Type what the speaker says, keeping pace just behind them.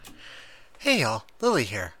Hey y'all, Lily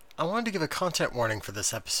here. I wanted to give a content warning for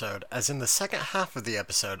this episode, as in the second half of the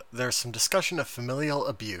episode, there's some discussion of familial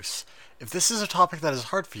abuse. If this is a topic that is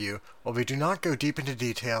hard for you, while we do not go deep into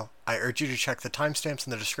detail, I urge you to check the timestamps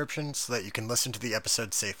in the description so that you can listen to the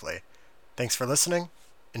episode safely. Thanks for listening.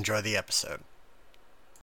 Enjoy the episode.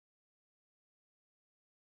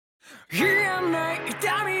 言えない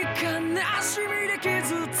痛み悲しみで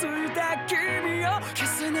傷ついた君を消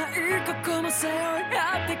せない過去も背負い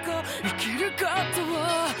合ってこう生きることを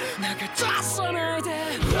投げ出さないで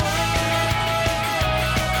繋い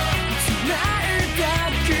だ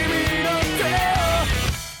君の手を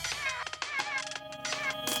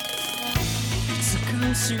いつか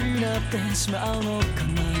失ってしまうのか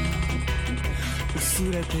な薄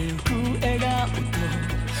れてゆく笑顔と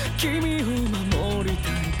君を守りた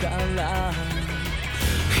いから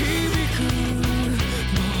響く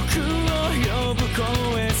僕を呼ぶ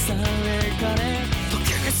声さえかね溶け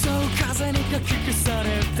そう風にかき消され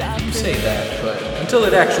たって You say that, but until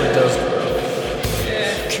it actually does grow.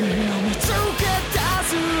 君を見つけ出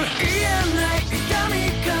す言えない痛み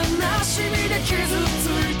悲しみで傷つ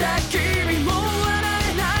いた君も笑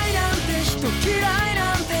えないなんて人嫌いな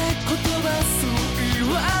んて言葉そう言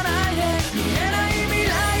わないで見えない未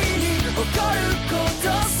来に起こること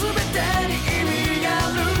すべてに意味があ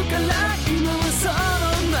るから今はその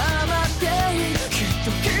ままでいいきっと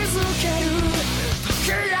気づける時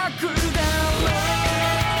が来るだろう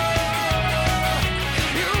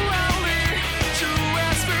You only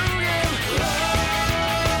choose to give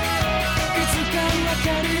いつか分か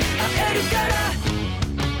り合えるから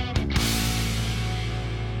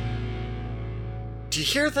Do you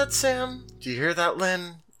hear that, Sam? Do you hear that,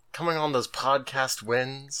 Lynn? Coming on those podcast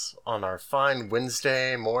wins on our fine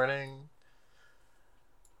Wednesday morning.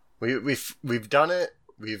 We've done it.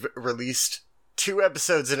 We've released 2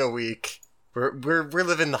 episodes in a week. We're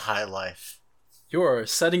living the high life. You are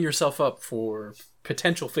setting yourself up for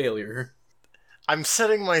potential failure. I'm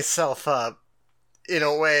setting myself up in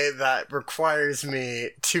a way that requires me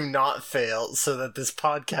to not fail so that this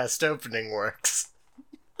podcast opening works.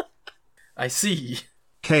 I see.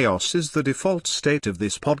 Chaos is the default state of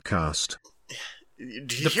this podcast. Do you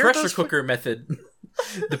The hear pressure those cooker method.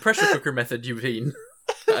 The pressure cooker method you've seen.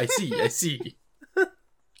 I see.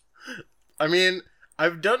 I mean,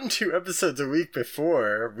 I've done 2 episodes a week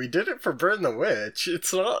before. We did it for Burn the Witch.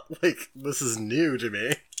 It's not like this is new to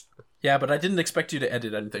me. Yeah, but I didn't expect you to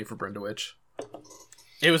edit anything for Burn the Witch.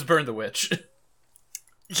 It was Burn the Witch.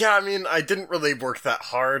 Yeah, I mean, I didn't really work that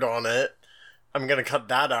hard on it. I'm gonna cut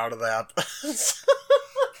that out of that.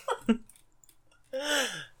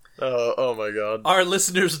 Oh my god. Our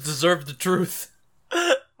listeners deserve the truth.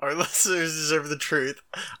 Our listeners deserve the truth.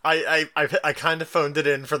 I kind of phoned it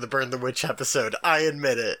in for the Burn the Witch episode. I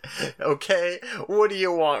admit it. Okay? What do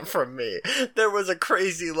you want from me? There was a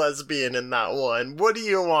crazy lesbian in that one. What do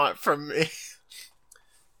you want from me?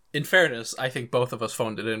 In fairness, I think both of us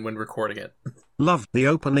phoned it in when recording it. Loved the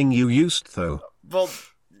opening you used though. Well,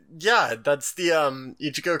 yeah, that's the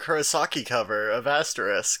Ichigo Kurosaki cover of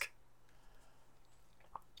Asterisk.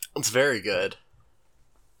 It's very good.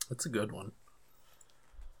 That's a good one.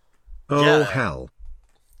 Oh Yeah. hell.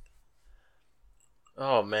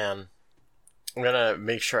 Oh man. I'm gonna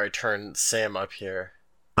make sure I turn Sam up here.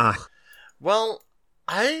 Ah. Well,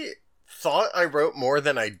 I thought I wrote more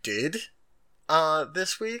than I did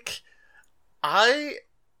this week. I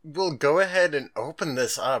will go ahead and open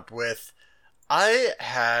this up with I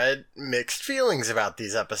had mixed feelings about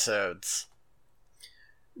these episodes.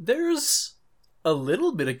 There's a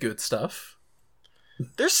little bit of good stuff.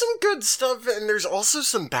 There's some good stuff and there's also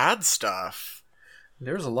some bad stuff.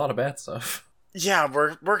 There's a lot of bad stuff. Yeah,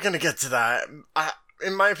 we're gonna get to that.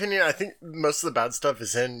 In my opinion, I think most of the bad stuff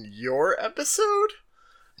is in your episode.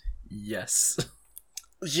 Yes.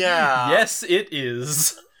 Yeah. Yes, it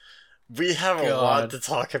is. We have a lot to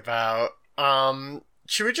talk about.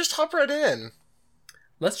 Should we just hop right in?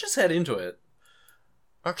 Let's just head into it.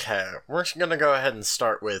 Okay, we're gonna go ahead and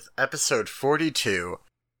start with episode 42.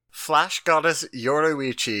 Flash Goddess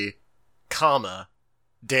Yoruichi, comma,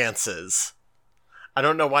 dances. I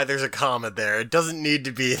don't know why there's a comma there. It doesn't need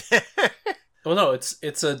to be there. Well, no, it's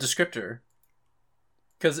a descriptor.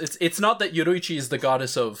 Because it's not that Yoruichi is the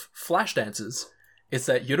goddess of flash dances. It's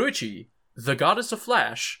that Yoruichi, the goddess of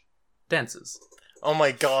flash, dances. Oh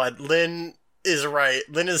my god, Lynn is right.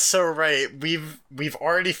 Lynn is so right. We've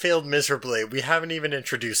already failed miserably. We haven't even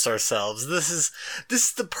introduced ourselves. This is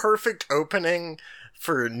the perfect opening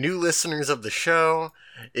for new listeners of the show.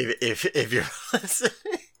 If you're listening,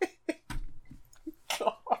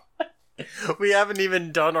 God. We haven't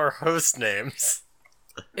even done our host names.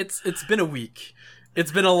 It's been a week.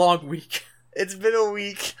 It's been a long week. It's been a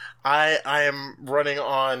week. I am running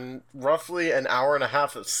on roughly an hour and a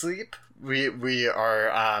half of sleep. We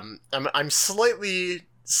are I'm slightly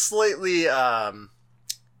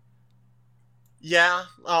yeah,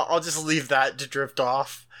 I'll just leave that to drift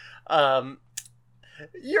off.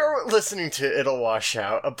 You're listening to It'll Wash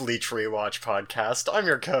Out, a Bleach Rewatch podcast. I'm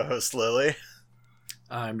your co-host, Lily.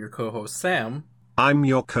 I'm your co-host, Sam. I'm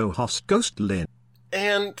your co-host, Ghost Lynn.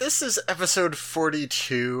 And this is episode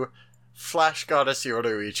 42, Flash Goddess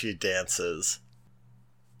Yoruichi Dances.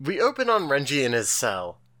 We open on Renji in his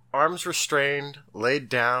cell. Arms restrained, laid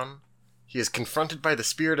down. He is confronted by the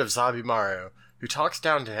spirit of Zabimaru, who talks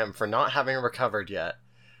down to him for not having recovered yet.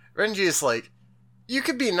 Renji is like, "You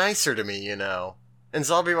could be nicer to me, you know." And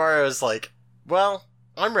Zabimaru is like, "Well,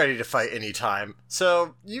 I'm ready to fight anytime,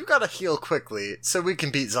 so you gotta heal quickly so we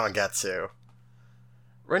can beat Zangetsu."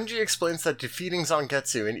 Renji explains that defeating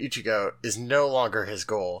Zangetsu and Ichigo is no longer his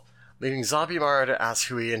goal, leading Zabimaru to ask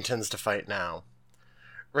who he intends to fight now.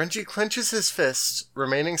 Renji clenches his fists,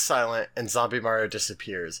 remaining silent, and Zabimaru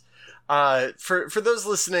disappears. For those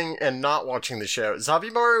listening and not watching the show,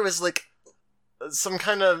 Zabimaru is like some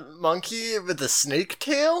kind of monkey with a snake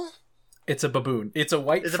tail? It's a baboon. It's a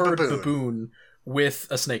white-furred baboon with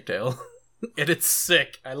a snake tail. And it's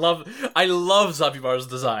sick. I love Zabimaru's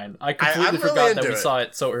design. I completely forgot that we saw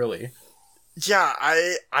it so early. Yeah,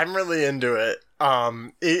 I'm really into it.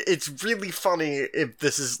 It's really funny if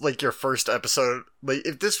this is like your first episode. Like,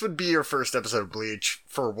 if this would be your first episode of Bleach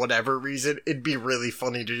for whatever reason, it'd be really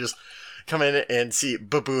funny to just come in and see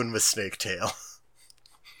baboon with snake tail.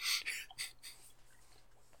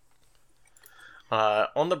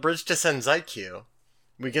 On the bridge to Senzaikyu,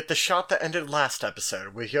 we get the shot that ended last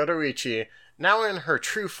episode, with Yoruichi, now in her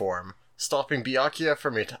true form, stopping Byakuya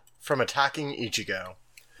from attacking Ichigo.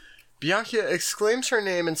 Byakuya exclaims her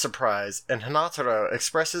name in surprise, and Hanataro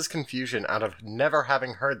expresses confusion out of never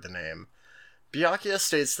having heard the name. Byakuya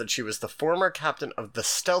states that she was the former captain of the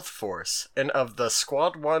Stealth Force, and of the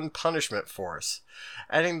Squad 1 Punishment Force,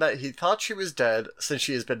 adding that he thought she was dead since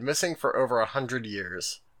she has been missing for over 100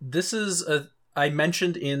 years. This is I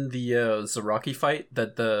mentioned in the Zaraki fight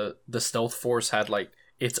that the Stealth Force had, like,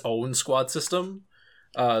 its own squad system.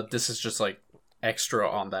 This is just, like, extra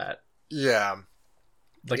on that. Yeah.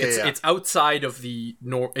 Like, it's outside of the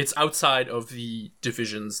it's outside of the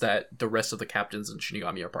divisions that the rest of the captains in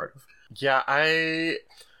Shinigami are part of. Yeah, I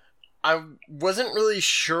wasn't really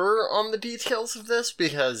sure on the details of this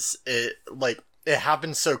because it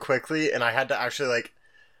happened so quickly, and I had to actually, like,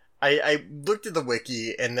 I looked at the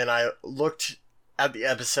wiki, and then I looked at the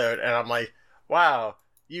episode, and I'm like, wow,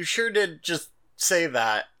 you sure did just say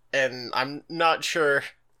that, and I'm not sure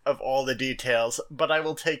of all the details, but I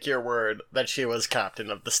will take your word that she was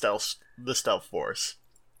captain of the Stealth Force.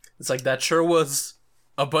 It's like, that sure was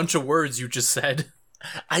a bunch of words you just said.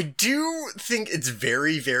 I do think it's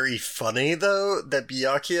very, very funny, though, that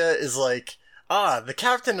Byakuya is like, the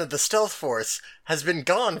captain of the Stealth Force has been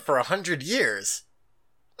gone for 100 years.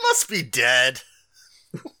 Must be dead.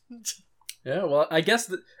 Yeah, well, I guess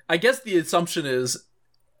the assumption is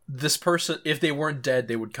this person, if they weren't dead,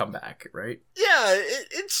 they would come back, right? Yeah,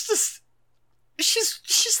 it's just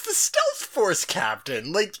she's the Stealth Force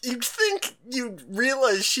captain. Like, you'd think you'd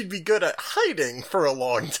realize she'd be good at hiding for a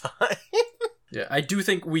long time. Yeah, I do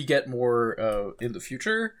think we get more in the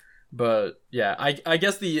future, but yeah, I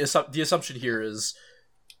guess the assumption here is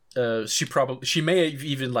she may have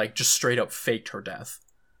even, like, just straight up faked her death.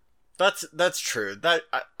 That's true. That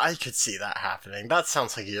I could see that happening. That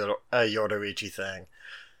sounds like a Yoruichi thing.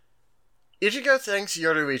 Ichigo thanks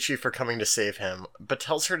Yoruichi for coming to save him, but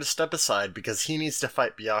tells her to step aside because he needs to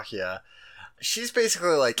fight Byakuya. She's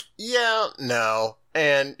basically like, yeah, no,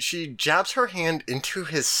 and she jabs her hand into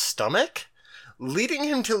his stomach, leading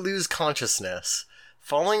him to lose consciousness,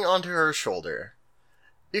 falling onto her shoulder.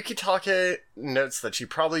 Ukitake notes that she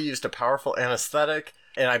probably used a powerful anesthetic,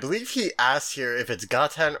 and I believe he asks here if it's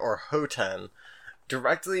Gaten or Hoten,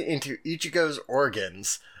 directly into Ichigo's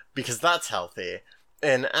organs, because that's healthy,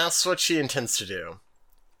 and asks what she intends to do.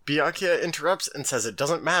 Byakuya interrupts and says it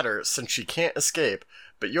doesn't matter since she can't escape,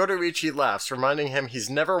 but Yoruichi laughs, reminding him he's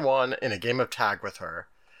never won in a game of tag with her.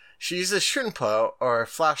 She uses Shunpo, or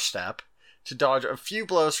Flash Step, to dodge a few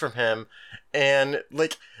blows from him, and,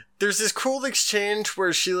 like, there's this cool exchange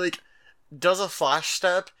where she, like, does a Flash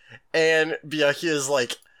Step, and Byakuya is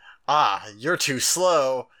like, you're too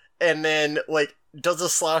slow, and then, like, does a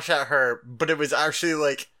slash at her, but it was actually,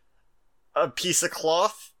 like, a piece of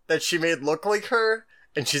cloth that she made look like her,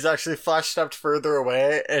 and she's actually Flash Stepped further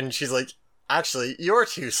away, and she's like, actually, you're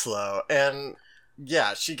too slow, and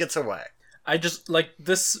yeah, she gets away. I just, like,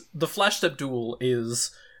 the Flash Step duel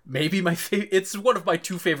is maybe my it's one of my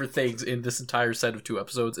two favorite things in this entire set of 2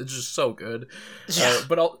 episodes. It's just so good. Yeah.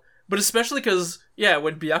 But especially because, yeah,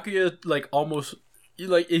 when Byakuya, like, almost,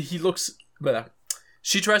 like, he looks,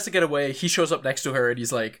 she tries to get away, he shows up next to her, and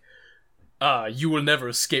he's like, you will never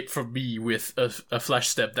escape from me with a flash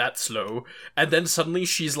step that slow. And then suddenly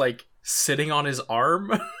she's, like, sitting on his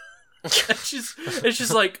arm. and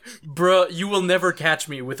she's like, bruh, you will never catch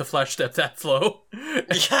me with a flash step that slow. And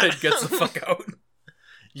gets the fuck out.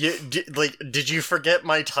 Did you forget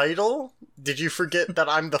my title? Did you forget that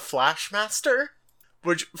I'm the Flashmaster?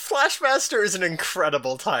 Which, Flashmaster is an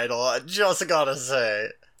incredible title, I just gotta say.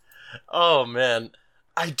 Oh, man.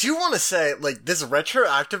 I do want to say, like, this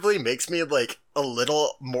retroactively makes me, like, a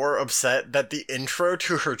little more upset that the intro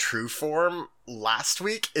to her true form last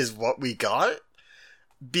week is what we got.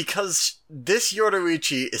 Because this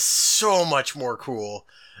Yoruichi is so much more cool.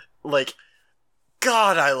 Like,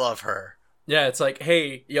 God, I love her. Yeah, it's like,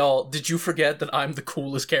 hey, y'all, did you forget that I'm the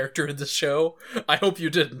coolest character in this show? I hope you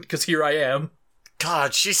didn't, because here I am.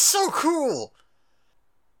 God, she's so cool!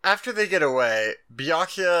 After they get away,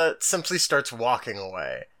 Byakuya simply starts walking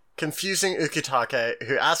away, confusing Ukitake,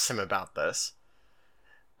 who asks him about this.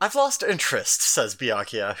 I've lost interest, says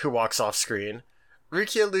Byakuya, who walks off screen.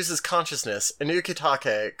 Rukia loses consciousness, and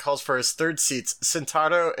Ukitake calls for his third seats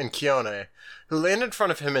Sentaro and Kione, who land in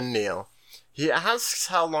front of him and kneel. He asks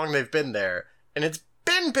how long they've been there, and it's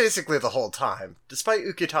been basically the whole time, despite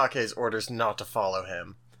Ukitake's orders not to follow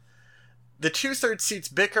him. The 2 third seats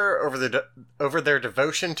bicker over their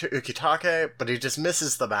devotion to Ukitake, but he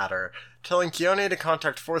dismisses the matter, telling Kione to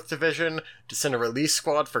contact 4th Division to send a release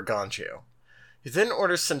squad for Ganju. He then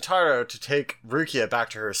orders Sentaro to take Rukia back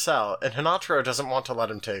to her cell, and Hinataro doesn't want to let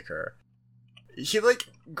him take her. He,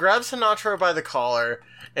 grabs Hinataro by the collar,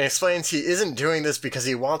 and explains he isn't doing this because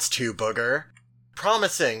he wants to, booger,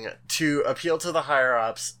 promising to appeal to the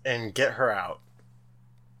higher-ups and get her out.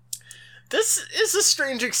 This is a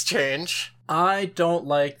strange exchange. I don't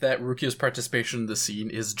like that Rukia's participation in the scene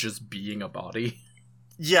is just being a body.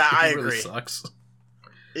 Yeah, I agree. It really sucks.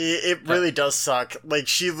 It really does suck. Like,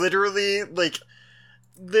 she literally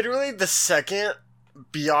the second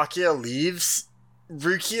Byakuya leaves,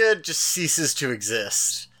 Rukia just ceases to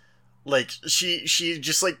exist. Like, she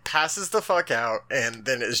just, passes the fuck out, and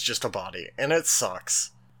then is just a body. And it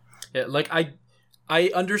sucks. Yeah,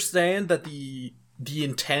 I understand that the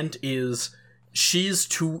intent is she's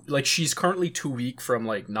currently too weak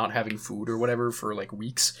from, not having food or whatever for,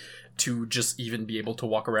 weeks to just even be able to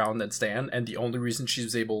walk around and stand, and the only reason she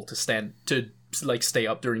was able to stay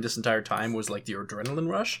up during this entire time was, the adrenaline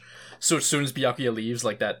rush. So as soon as Byakuya leaves,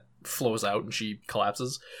 that flows out and she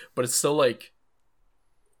collapses. But it's still,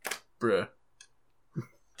 bruh.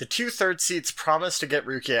 The 2 third seats promise to get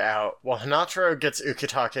Rukia out, while Hinataro gets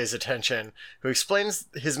Ukitake's attention, who explains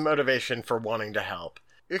his motivation for wanting to help.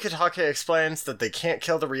 Ukitake explains that they can't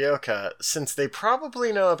kill the Ryoka, since they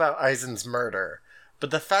probably know about Aizen's murder, but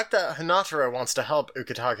the fact that Hinataro wants to help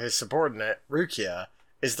Ukitake's subordinate, Rukia,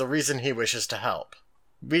 is the reason he wishes to help.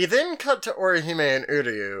 We then cut to Orihime and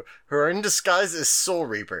Uryu, who are in disguise as Soul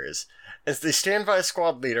Reapers, as they stand by a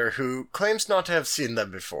squad leader who claims not to have seen them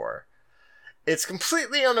before. It's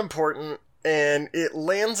completely unimportant, and it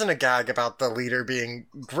lands in a gag about the leader being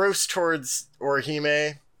gross towards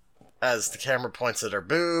Orihime, as the camera points at her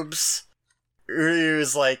boobs.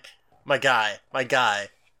 Uryu's like, my guy,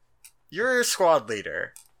 you're a squad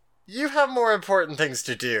leader. You have more important things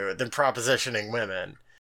to do than propositioning women.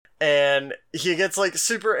 And he gets,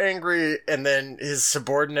 super angry, and then his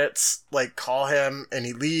subordinates, call him, and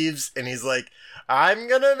he leaves, and he's like, I'm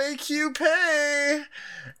gonna make you pay!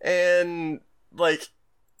 And,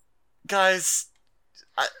 guys,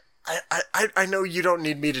 I know you don't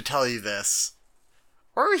need me to tell you this.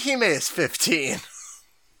 Orihime is 15.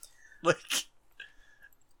 Guys.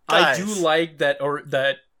 I do like that, or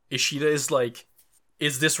that Ishida is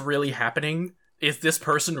is this really happening? Is this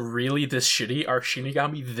person really this shitty? Are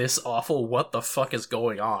Shinigami this awful? What the fuck is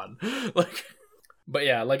going on? But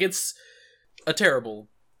yeah, it's a terrible.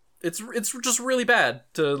 It's just really bad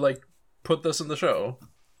to put this in the show.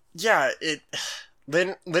 Yeah,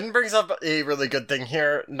 Lynn brings up a really good thing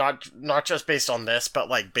here, not just based on this, but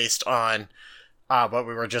based on what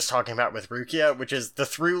we were just talking about with Rukia, which is the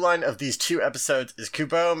through line of these 2 episodes is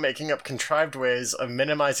Kubo making up contrived ways of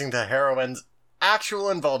minimizing the heroine's actual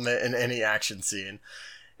involvement in any action scene.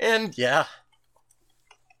 And yeah.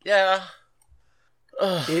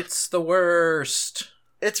 Ugh. It's the worst.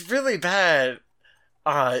 It's really bad.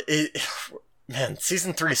 Man,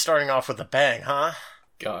 season 3 starting off with a bang, huh?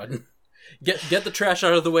 God. Get the trash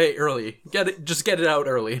out of the way early. Just get it out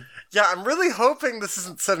early. Yeah, I'm really hoping this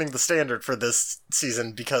isn't setting the standard for this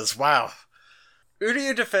season, because, wow.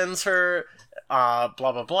 Uryu defends her, blah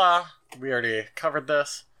blah blah. We already covered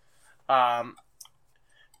this. Orihime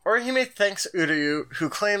thanks Uryu, who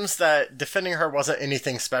claims that defending her wasn't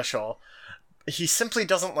anything special. He simply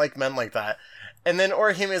doesn't like men like that. And then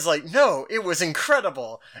Orihime is like, no, it was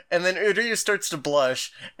incredible. And then Uryu starts to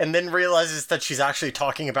blush, and then realizes that she's actually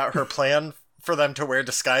talking about her plan for them to wear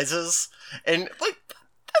disguises. And, like,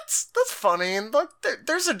 that's funny, and, like,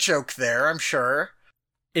 there's a joke there, I'm sure.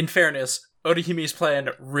 In fairness, Orihime's plan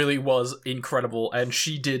really was incredible, and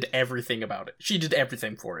she did everything about it. She did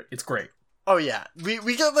everything for it. It's great. Oh, yeah.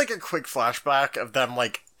 We get, like, a quick flashback of them,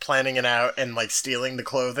 like, planning it out and, like, stealing the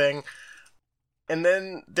clothing. And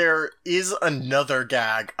then there is another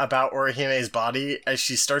gag about Orihime's body as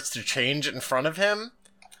she starts to change in front of him.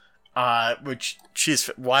 Why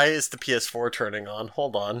is the PS4 turning on?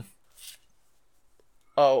 Hold on.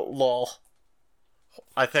 Oh, lol.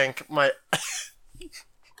 I think my...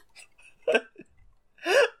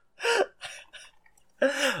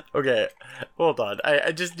 Okay, hold on.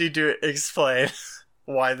 I just need to explain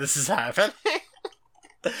why this is happening.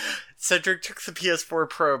 Cedric took the PS4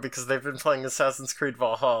 Pro because they've been playing Assassin's Creed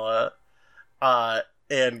Valhalla,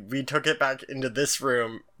 and we took it back into this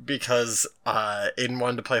room because Aiden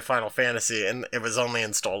wanted to play Final Fantasy, and it was only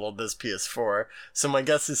installed on this PS4. So my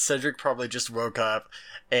guess is Cedric probably just woke up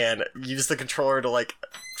and used the controller to, like,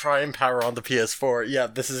 try and power on the PS4. Yeah,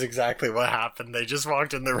 this is exactly what happened. They just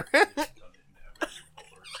walked in the room.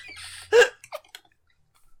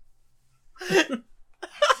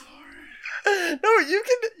 No,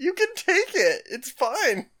 you can take it. It's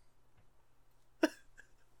fine.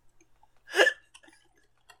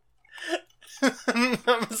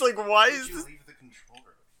 I was like, why is this? Leave the controller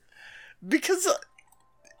up here? Because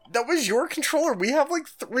that was your controller. We have like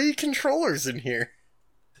 3 controllers in here.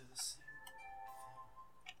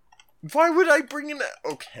 Why would I bring in?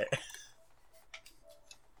 Okay.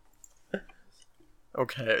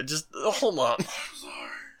 Okay, just hold on. I'm sorry.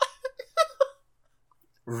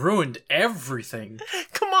 Ruined everything.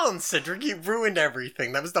 Come on, Cedric, you ruined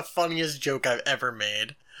everything. That was the funniest joke I've ever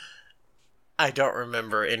made. I don't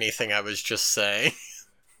remember anything I was just saying.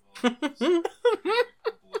 Well, obliterated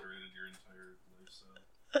your entire lifestyle.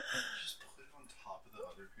 Just put it on top of the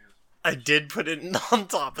other PS4. I did put it on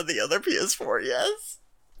top of the other PS4, yes?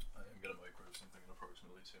 I am gonna microwave something in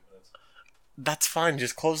approximately 2 minutes. That's fine,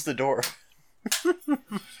 just close the door.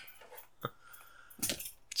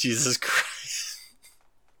 Jesus Christ.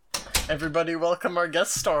 Everybody welcome our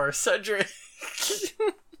guest star, Cedric.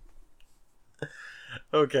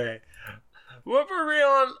 Okay. What were we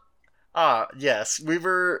on? Yes, we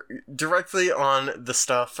were directly on the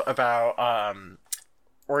stuff about,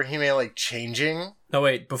 Orihime, like, changing. No,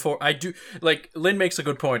 wait, before I do, like, Lynn makes a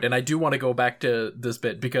good point, and I do want to go back to this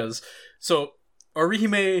bit, because, so,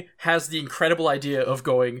 Orihime has the incredible idea of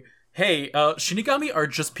going, hey, Shinigami are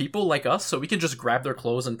just people like us, so we can just grab their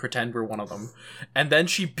clothes and pretend we're one of them. And then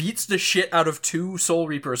she beats the shit out of 2 Soul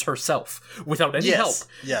Reapers herself, without any help.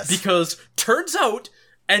 Yes. Because, turns out,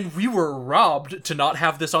 and we were robbed to not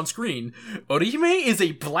have this on screen, Orihime is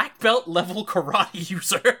a black belt level karate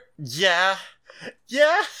user. Yeah,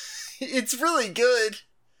 it's really good.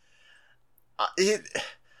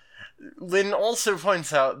 Lynn also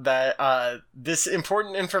points out that this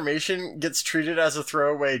important information gets treated as a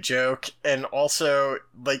throwaway joke, and also,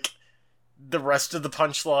 like, the rest of the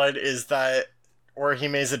punchline is that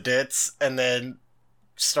Orihime's a ditz, and then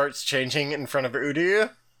starts changing in front of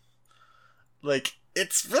Uryu. Like,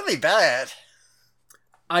 it's really bad.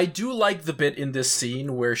 I do like the bit in this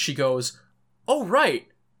scene where she goes, oh right,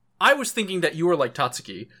 I was thinking that you were like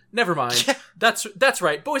Tatsuki. Never mind. Yeah. That's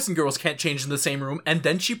right, boys and girls can't change in the same room. And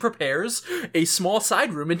then she prepares a small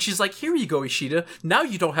side room and she's like, here you go, Ishida, now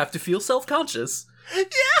you don't have to feel self-conscious.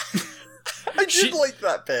 Yeah! I did like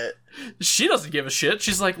that bit. She doesn't give a shit.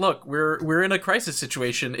 She's like, look, we're in a crisis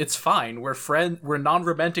situation, it's fine, we're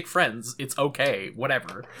non-romantic friends, it's okay,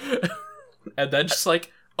 whatever. And then she's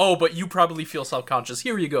like, oh, but you probably feel self-conscious,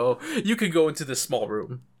 here you go, you can go into this small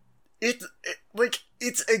room. It's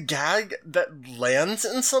a gag that lands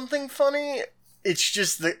in something funny. It's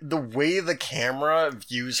just the way the camera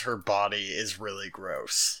views her body is really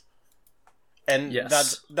gross. And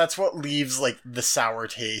yes. that's what leaves, like, the sour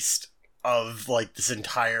taste of, like, this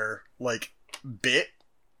entire, like, bit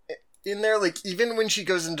in there. Like, even when she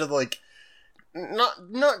goes into, like,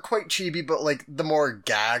 not quite chibi, but, like, the more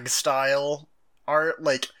gag style art,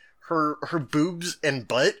 like, her boobs and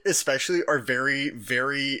butt especially are very,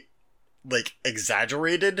 very, like,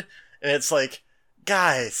 exaggerated, and it's like,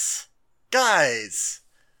 guys, Guys!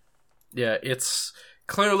 Yeah, it's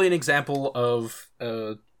clearly an example of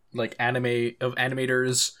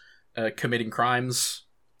animators committing crimes.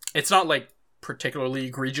 It's not like particularly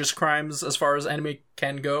egregious crimes as far as anime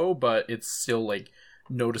can go, but it's still like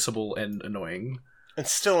noticeable and annoying.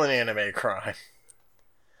 It's still an anime crime.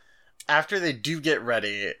 After they do get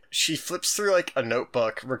ready, she flips through like a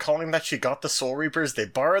notebook, recalling that she got the Soul Reapers they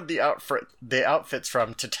borrowed the outfits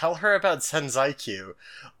from to tell her about Senzaikyu,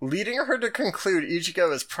 leading her to conclude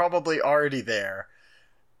Ichigo is probably already there.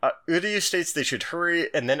 Uryu states they should hurry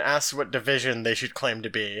and then asks what division they should claim to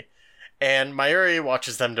be, and Mayuri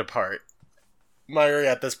watches them depart. Mayuri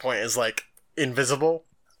at this point is like invisible.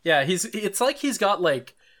 Yeah, it's like he's got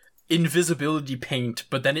like invisibility paint,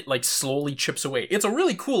 but then it like slowly chips away. It's a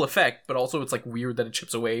really cool effect, but also it's like weird that it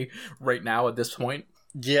chips away right now at this point.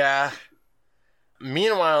 Yeah.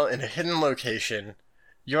 Meanwhile, in a hidden location,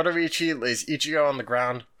 Yoruichi lays Ichigo on the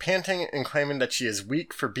ground, panting and claiming that she is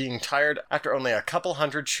weak for being tired after only a couple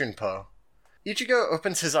hundred shunpo. Ichigo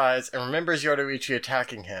opens his eyes and remembers Yoruichi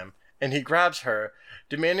attacking him, and he grabs her,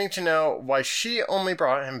 demanding to know why she only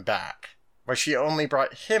brought him back,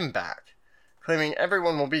 claiming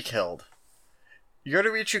everyone will be killed.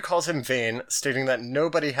 Yoruichi calls him vain, stating that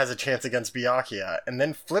nobody has a chance against Byakuya, and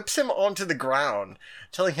then flips him onto the ground,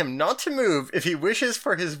 telling him not to move if he wishes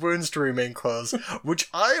for his wounds to remain closed, which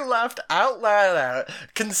I laughed out loud at,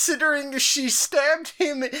 considering she stabbed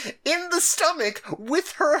him in the stomach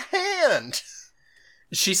with her hand!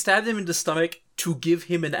 She stabbed him in the stomach to give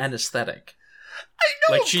him an anesthetic. I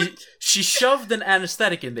know, like she shoved an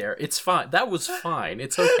anesthetic in there. It's fine. That was fine.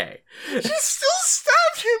 It's okay. She still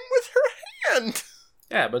stabbed him with her hand!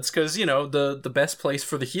 Yeah, but it's because, the best place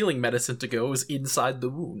for the healing medicine to go is inside the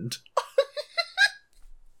wound.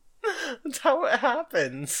 That's how it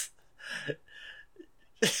happens.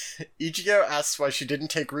 Ichigo asks why she didn't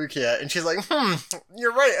take Rukia, and she's like,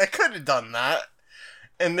 you're right, I could have done that.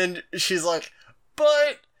 And then she's like,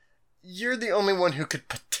 but you're the only one who could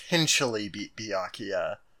potentially beat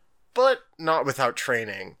Byakuya, but not without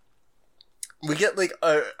training. We get like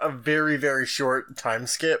a very, very short time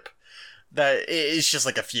skip that is just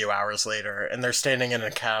like a few hours later, and they're standing in a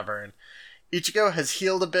cavern. Ichigo has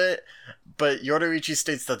healed a bit, but Yoruichi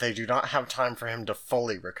states that they do not have time for him to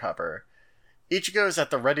fully recover. Ichigo is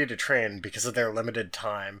at the ready to train because of their limited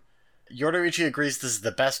time. Yoruichi agrees this is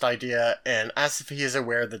the best idea, and asks if he is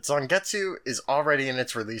aware that Zangetsu is already in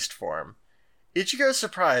its released form. Ichigo is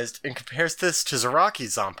surprised and compares this to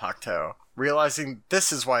Zaraki's Zanpakuto, realizing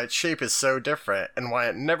this is why its shape is so different, and why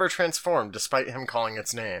it never transformed despite him calling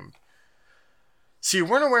its name. So you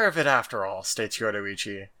weren't aware of it after all, states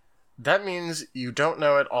Yoruichi. That means you don't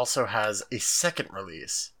know it also has a second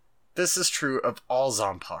release. This is true of all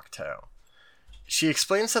Zanpakuto. She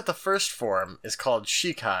explains that the first form is called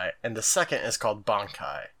Shikai, and the second is called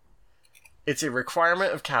Bankai. It's a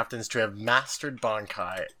requirement of captains to have mastered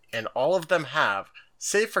Bankai, and all of them have,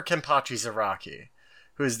 save for Kenpachi Zaraki,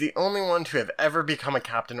 who is the only one to have ever become a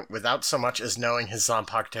captain without so much as knowing his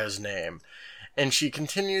Zanpakuto's name. And she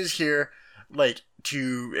continues here,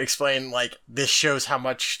 to explain, this shows how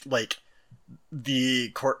much, the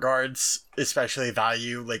court guards especially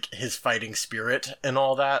value, his fighting spirit and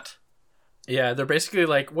all that. Yeah, they're basically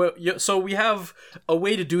like, well, so we have a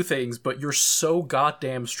way to do things, but you're so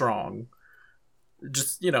goddamn strong.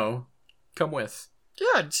 Just, come with.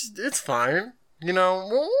 Yeah, it's fine.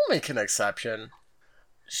 We'll make an exception.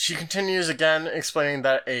 She continues again, explaining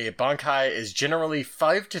that a Bankai is generally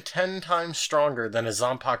 5 to 10 times stronger than a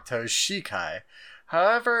Zanpakuto's Shikai.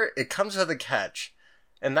 However, it comes with a catch,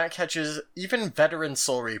 and that catch is even veteran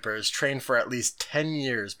Soul Reapers train for at least 10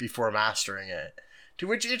 years before mastering it. To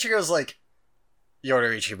which Ichigo's like,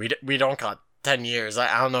 Yoruichi, we don't got 10 years.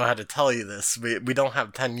 I don't know how to tell you this. We don't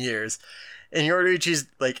have 10 years. And Yoruichi's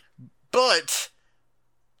like, but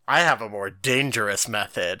I have a more dangerous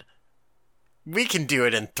method. We can do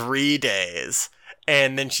it in 3 days.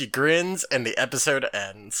 And then she grins and the episode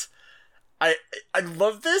ends. I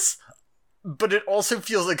love this, but it also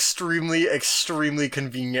feels extremely, extremely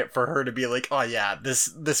convenient for her to be like, oh yeah,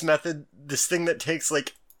 this method, this thing that takes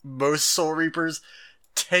most Soul Reapers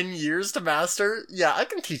 10 years to master, yeah, I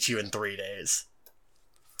can teach you in 3 days.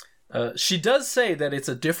 She does say that it's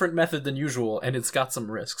a different method than usual, and it's got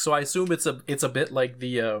some risk. So I assume it's a bit like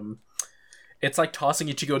the it's like tossing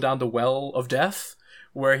Ichigo down the well of death,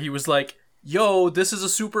 where he was like, "Yo, this is a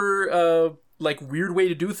super weird way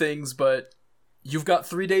to do things, but you've got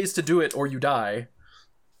 3 days to do it, or you die."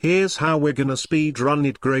 Here's how we're gonna speed run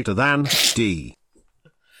it greater than D.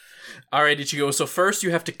 All right, Ichigo. So first,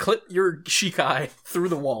 you have to clip your Shikai through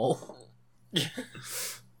the wall.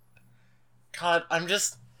 God,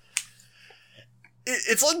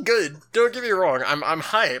 It's like good. Don't get me wrong. I'm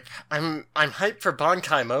hype. I'm hype for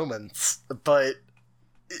Bankai moments, but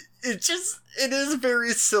it is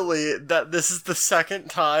very silly that this is the second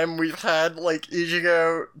time we've had like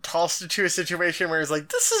Ichigo tossed into a situation where he's like,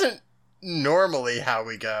 this isn't normally how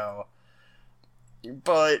we go.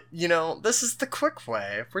 But, you know, this is the quick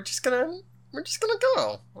way. We're just gonna go. We're just gonna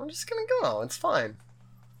go. It's fine.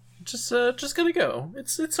 Just gonna go.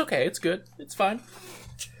 It's okay. It's good. It's fine.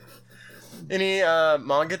 Any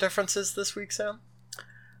manga differences this week, Sam?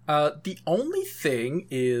 The only thing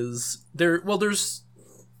is there's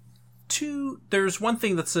one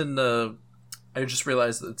thing that's in I just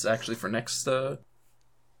realized that it's actually for next episode,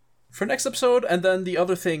 and then the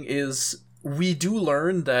other thing is we do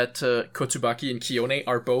learn that Kotsubaki and Kiyone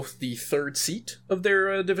are both the third seat of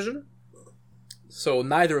their division. So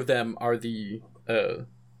neither of them are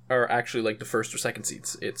are actually like the first or second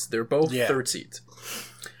seats. They're both third seats.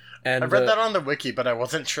 And I read that on the wiki, but I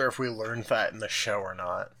wasn't sure if we learned that in the show or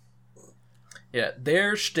not. Yeah,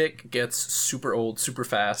 their shtick gets super old, super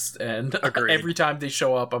fast, and Agreed. Every time they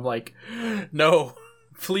show up, I'm like, no,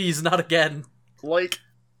 please, not again. Like,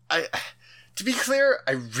 to be clear,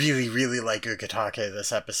 I really, really like Ukitake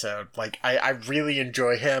this episode. Like, I really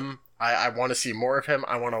enjoy him. I want to see more of him.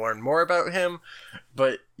 I want to learn more about him.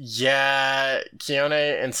 But yeah,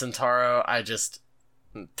 Kiyone and Sentaro,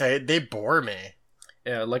 they bore me.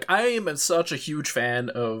 Yeah, like, I am such a huge fan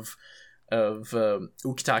of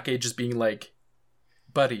Ukitake just being like,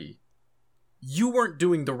 buddy, you weren't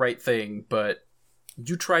doing the right thing, but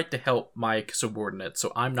you tried to help my subordinate,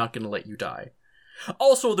 so I'm not going to let you die.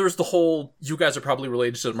 Also, there's the whole, you guys are probably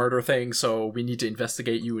related to the murder thing, so we need to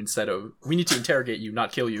investigate you we need to interrogate you,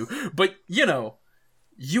 not kill you. But, you know,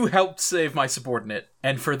 you helped save my subordinate,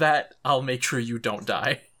 and for that, I'll make sure you don't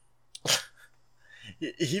die.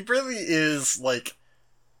 He really is, like,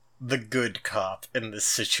 the good cop in this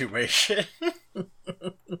situation.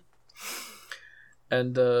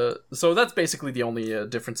 And so that's basically the only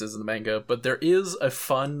differences in the manga, but there is a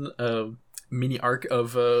fun mini arc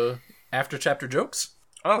of after chapter jokes.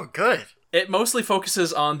 Oh, good. It mostly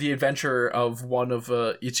focuses on the adventure of one of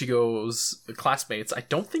Ichigo's classmates. I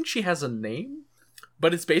don't think she has a name,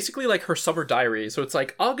 but it's basically like her summer diary. So it's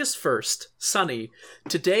like August 1st, sunny.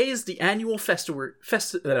 Today is the annual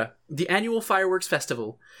the annual fireworks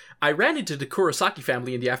festival. I ran into the Kurosaki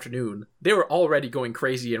family in the afternoon. They were already going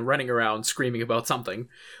crazy and running around screaming about something.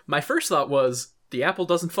 My first thought was, the apple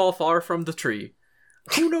doesn't fall far from the tree.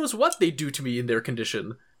 Who knows what they'd do to me in their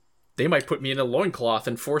condition? They might put me in a loincloth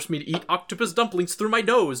and force me to eat octopus dumplings through my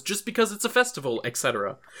nose just because it's a festival,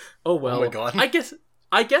 etc. Oh well, oh my God. I guess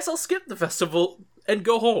I'll skip the festival and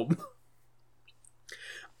go home.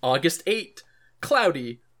 August 8th.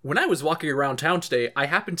 Cloudy. When I was walking around town today, I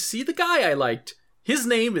happened to see the guy I liked. His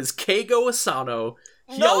name is Keigo Asano.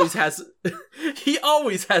 He always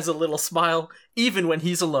has a little smile, even when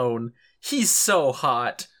he's alone. He's so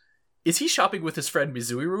hot. Is he shopping with his friend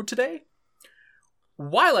Mizuiru today?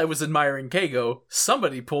 While I was admiring Keigo,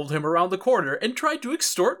 somebody pulled him around the corner and tried to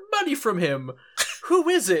extort money from him. Who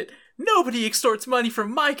is it? Nobody extorts money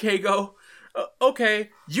from my Keigo.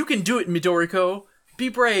 Okay, you can do it, Midoriko. Be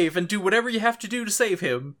brave and do whatever you have to do to save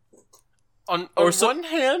him. On one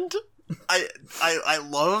hand, I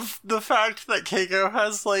love the fact that Keiko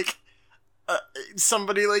has, like,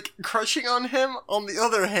 somebody, like, crushing on him. On the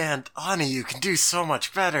other hand, Ani, you can do so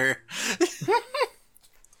much better.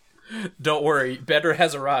 Don't worry, better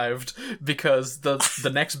has arrived, because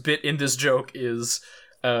the next bit in this joke is,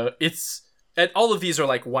 and all of these are,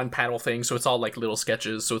 like, one panel thing, so it's all, like, little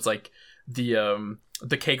sketches, so it's, like, the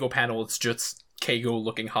Keigo panel, it's just Keigo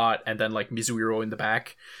looking hot, and then, like, Mizuhiro in the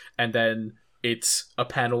back, and then it's a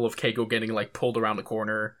panel of Keigo getting, like, pulled around the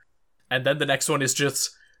corner, and then the next one is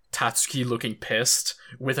just Tatsuki looking pissed,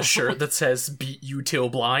 with a shirt that says, beat you till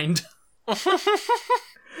blind.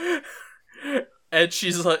 And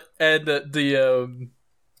she's like, and the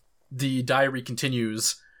diary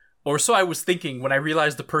continues, or so I was thinking when I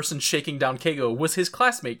realized the person shaking down Keigo was his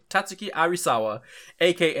classmate, Tatsuki Arisawa,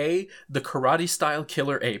 aka the karate-style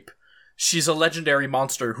killer ape. She's a legendary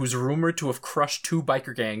monster who's rumored to have crushed 2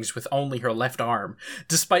 biker gangs with only her left arm,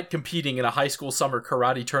 despite competing in a high school summer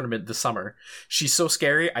karate tournament this summer. She's so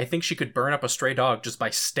scary, I think she could burn up a stray dog just by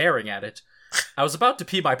staring at it. I was about to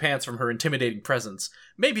pee my pants from her intimidating presence.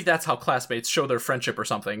 Maybe that's how classmates show their friendship or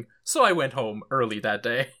something, so I went home early that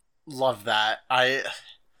day. Love that.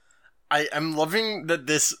 I'm loving that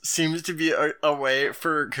this seems to be a way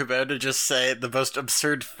for Kubo to just say the most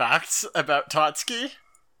absurd facts about Tatsuki,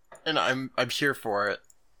 and I'm here for it.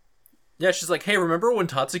 Yeah, she's like, hey, remember when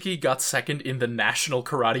Tatsuki got second in the national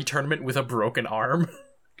karate tournament with a broken arm?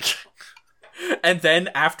 And then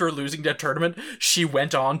after losing that tournament, she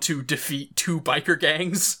went on to defeat 2 biker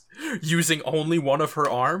gangs using only one of her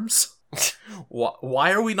arms.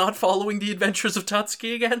 Why are we not following the adventures of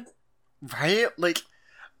Tatsuki again? Right? Like,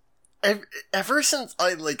 ever since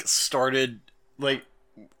I, like, started, like,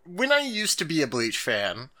 when I used to be a Bleach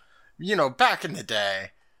fan, you know, back in the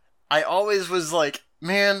day, I always was like,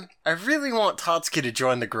 man, I really want Tatsuki to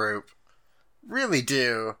join the group. Really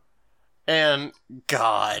do. And,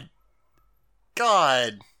 God.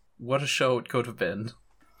 What a show it could have been.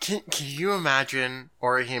 Can you imagine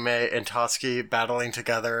Orihime and Tatsuki battling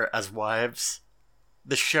together as wives?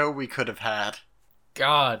 The show we could have had.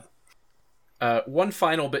 God. One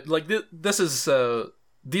final bit, like, this is,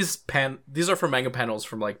 these are from manga panels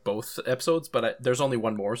from, like, both episodes, but there's only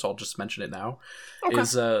one more, so I'll just mention it now. Okay.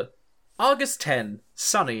 Is, August 10,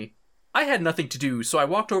 sunny. I had nothing to do, so I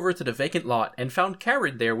walked over to the vacant lot and found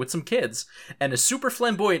Karen there with some kids, and a super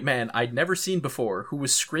flamboyant man I'd never seen before who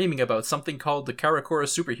was screaming about something called the Karakura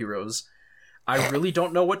Superheroes. I really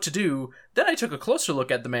don't know what to do. Then I took a closer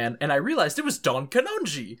look at the man, and I realized it was Don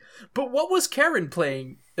Kanonji. But what was Karen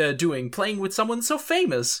playing with someone so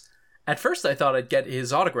famous? At first I thought I'd get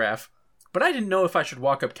his autograph, but I didn't know if I should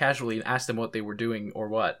walk up casually and ask them what they were doing or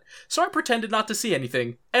what. So I pretended not to see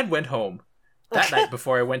anything, and went home. That night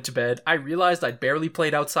before I went to bed, I realized I'd barely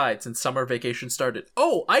played outside since summer vacation started.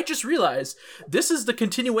 Oh, I just realized this is the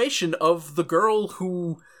continuation of the girl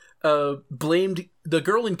who blamed the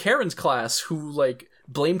girl in Karen's class who, like,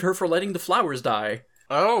 blamed her for letting the flowers die.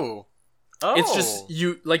 Oh. It's just,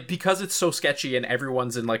 because it's so sketchy and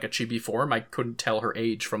everyone's in, like, a chibi form, I couldn't tell her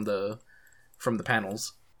age from the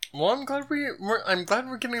panels. Well, I'm glad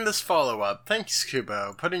we're getting this follow-up. Thanks,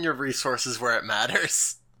 Kubo. Putting your resources where it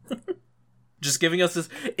matters. Just giving us this.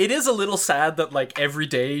 It is a little sad that, like, every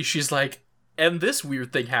day she's like, and this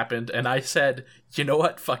weird thing happened, and I said, you know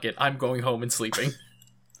what, fuck it, I'm going home and sleeping.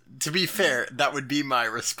 To be fair, that would be my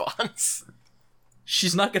response.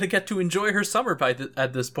 She's not gonna get to enjoy her summer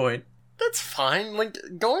at this point. That's fine. Like,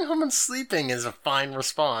 going home and sleeping is a fine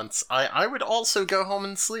response. I would also go home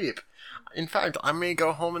and sleep. In fact, I may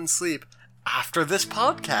go home and sleep after this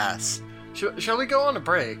podcast. Shall we go on a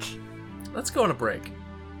break? Let's go on a break.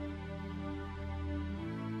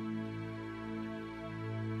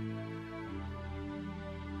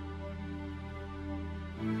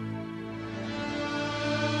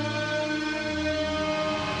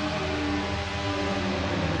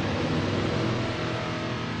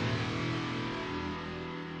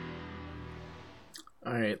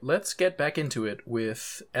 Alright, let's get back into it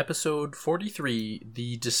with episode 43,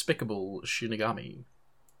 The Despicable Shinigami.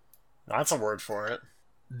 That's a word for it.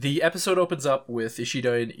 The episode opens up with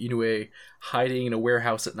Ishida and Inoue hiding in a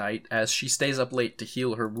warehouse at night as she stays up late to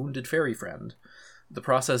heal her wounded fairy friend, the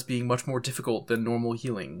process being much more difficult than normal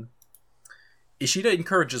healing. Ishida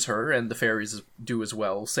encourages her, and the fairies do as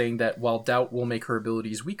well, saying that while doubt will make her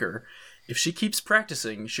abilities weaker, if she keeps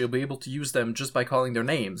practicing, she'll be able to use them just by calling their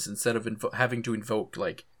names instead of having to invoke,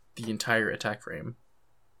 like, the entire attack frame.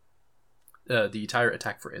 The entire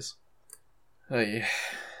attack phrase.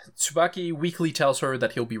 Tsubaki weakly tells her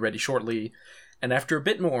that he'll be ready shortly, and after a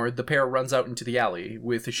bit more, the pair runs out into the alley,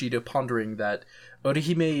 with Ishida pondering that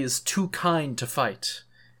Orihime is too kind to fight,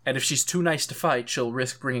 and if she's too nice to fight, she'll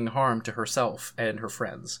risk bringing harm to herself and her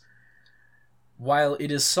friends. While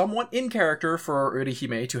it is somewhat in character for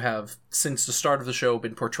Orihime to have, since the start of the show,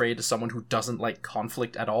 been portrayed as someone who doesn't like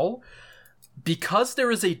conflict at all, because there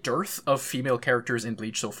is a dearth of female characters in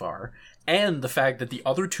Bleach so far, and the fact that the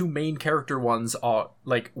other two main character ones are,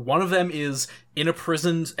 like, one of them is in a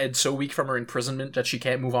prison and so weak from her imprisonment that she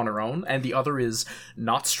can't move on her own, and the other is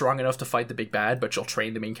not strong enough to fight the big bad, but she'll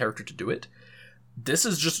train the main character to do it. This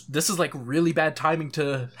is like really bad timing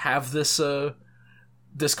to have this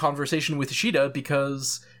conversation with Ishida,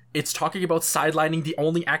 because it's talking about sidelining the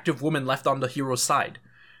only active woman left on the hero's side.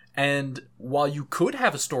 And while you could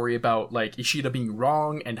have a story about, like, Ishida being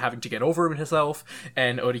wrong and having to get over himself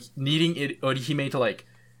and needing Orihime to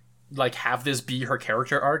like have this be her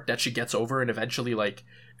character arc that she gets over and eventually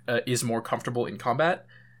is more comfortable in combat,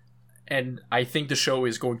 and I think the show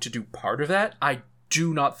is going to do part of that, I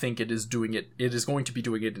do not think it is going to be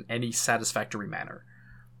doing it in any satisfactory manner.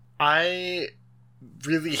 I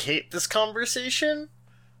really hate this conversation.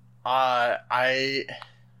 I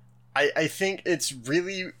think it's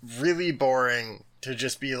really, really boring to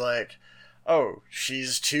just be like, oh,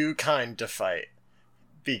 she's too kind to fight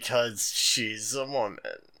because she's a woman.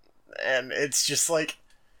 And it's just like,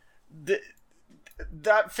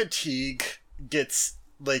 that fatigue gets,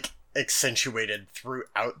 like, accentuated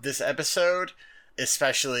throughout this episode,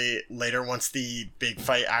 especially later once the big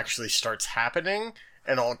fight actually starts happening.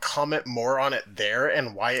 and I'll comment more on it there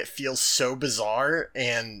and why it feels so bizarre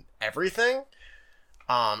and everything.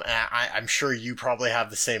 And I'm sure you probably have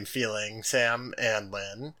the same feeling, Sam and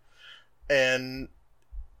Lynn. And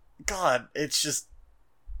God, it's just,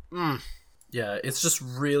 Yeah, it's just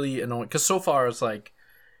really annoying because so far it's like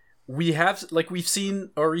we've seen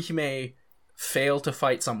Orihime fail to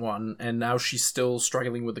fight someone, and now she's still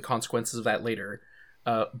struggling with the consequences of that later.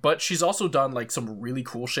 But she's also done like some really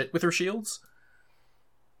cool shit with her shields,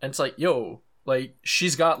 and it's like, yo, like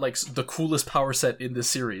she's got like the coolest power set in this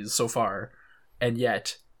series so far, and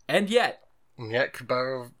yet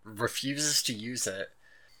Kubo refuses to use it.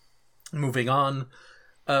 Moving on,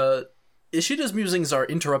 Ishida's musings are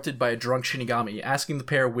interrupted by a drunk Shinigami asking the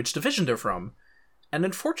pair which division they're from. And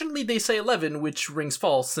unfortunately they say 11, which rings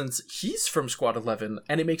false since he's from Squad 11,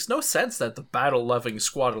 and it makes no sense that the battle-loving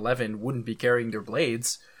Squad 11 wouldn't be carrying their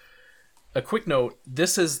blades. A quick note,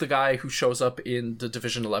 this is the guy who shows up in the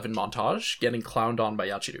Division 11 montage, getting clowned on by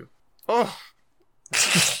Yachiru. Oh!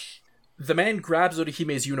 The man grabs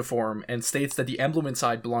Orihime's uniform and states that the emblem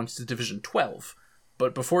inside belongs to Division 12,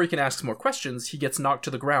 but before he can ask more questions, he gets knocked to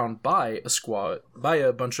the ground by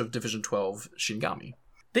a bunch of Division 12 Shinigami.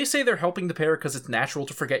 They say they're helping the pair because it's natural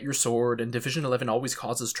to forget your sword, and Division 11 always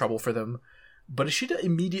causes trouble for them, but Ishida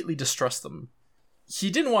immediately distrusts them. He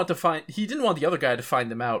didn't want the other guy to find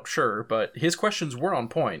them out, sure, but his questions were on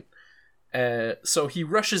point. So he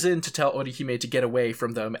rushes in to tell Orihime to get away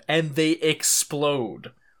from them, and they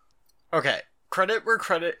explode. Okay, credit where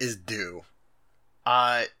credit is due.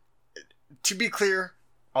 To be clear,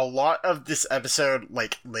 a lot of this episode,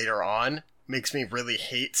 like, later on, makes me really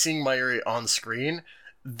hate seeing Mayuri on screen.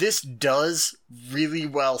 This does really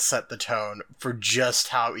well set the tone for just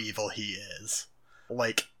how evil he is.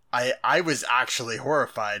 Like, I was actually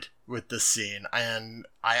horrified with this scene, and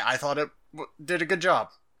I thought it did a good job.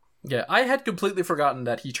 Yeah, I had completely forgotten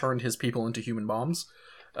that he turned his people into human bombs.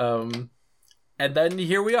 And then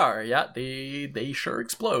here we are. Yeah, they sure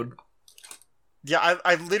explode. Yeah,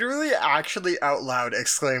 I literally actually out loud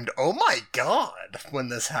exclaimed, "Oh my god," when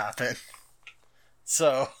this happened.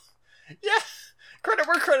 So, yeah, credit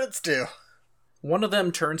where credit's due. One of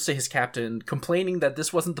them turns to his captain, complaining that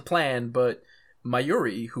this wasn't the plan, but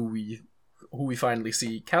Mayuri, who we finally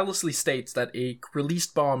see, callously states that a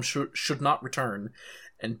released bomb should not return,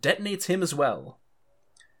 and detonates him as well.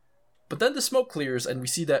 But then the smoke clears, and we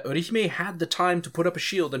see that Orihime had the time to put up a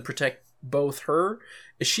shield and protect both her,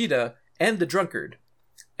 Ishida, and the drunkard.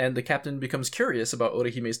 And the captain becomes curious about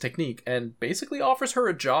Orihime's technique, and basically offers her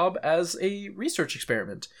a job as a research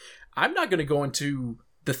experiment. I'm not going to go into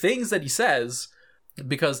the things that he says,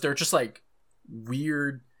 because they're just, like,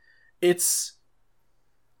 weird.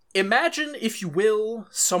 Imagine, if you will,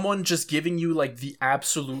 someone just giving you, like, the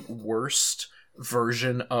absolute worst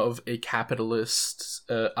version of a capitalist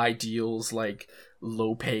ideals, like,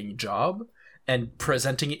 low-paying job, and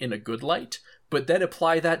presenting it in a good light, but then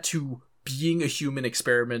apply that to being a human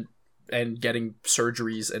experiment and getting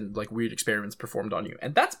surgeries and, like, weird experiments performed on you.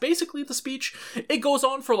 And that's basically the speech. It goes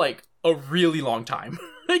on for, like, a really long time.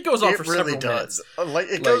 It goes on for several minutes.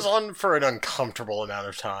 It goes on for an uncomfortable amount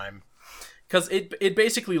of time. Because it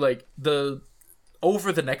basically, like,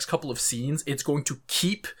 over the next couple of scenes, it's going to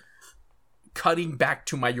keep cutting back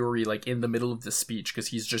to Mayuri, like, in the middle of the speech, because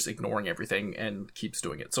he's just ignoring everything and keeps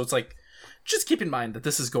doing it. So it's like, just keep in mind that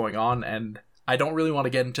this is going on, and I don't really want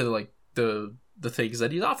to get into, like, the things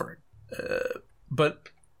that he's offering. But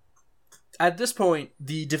at this point,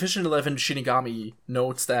 the Division 11 Shinigami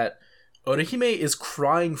notes that Orihime is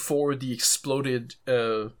crying for the exploded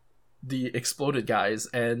guys,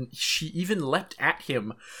 and she even leapt at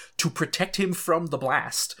him to protect him from the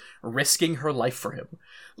blast, risking her life for him.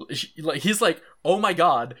 He's like, oh my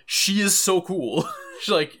god, she is so cool.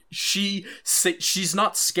 She's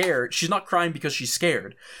not scared. She's not crying because she's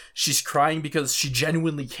scared. She's crying because she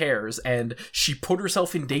genuinely cares, and she put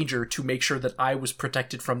herself in danger to make sure that I was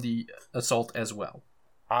protected from the assault as well.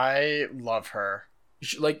 I love her.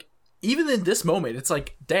 Even in this moment, it's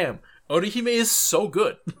like, damn, Orihime is so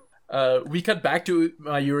good. We cut back to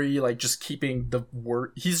Mayuri, like, just keeping the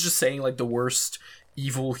he's just saying, like, the worst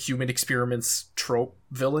evil human experiments trope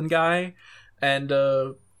villain guy, and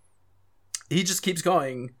he just keeps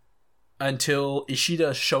going until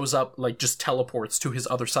Ishida shows up, like, just teleports to his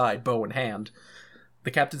other side, bow in hand.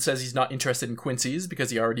 The captain says he's not interested in Quincy's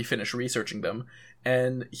because he already finished researching them,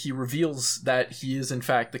 and he reveals that he is in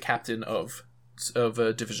fact the captain of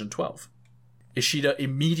Division 12. Ishida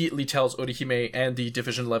immediately tells Orihime and the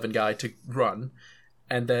Division 11 guy to run,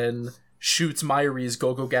 and then shoots Mayuri's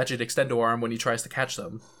Go-Go Gadget extendo arm when he tries to catch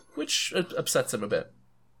them, which upsets him a bit.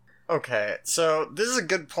 Okay, so this is a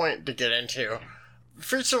good point to get into.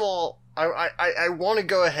 first of all, I want to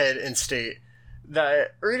go ahead and state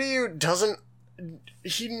that Uryu doesn't.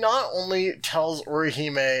 He not only tells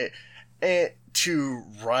Orihime to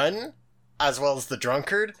run, as well as the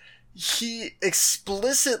drunkard, he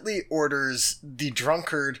explicitly orders the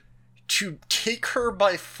drunkard to take her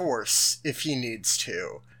by force if he needs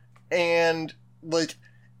to. And, like,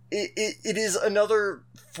 it is another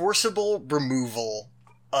forcible removal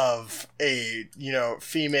of a,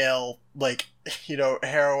 female, like,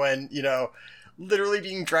 heroine, literally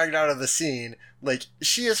being dragged out of the scene. Like,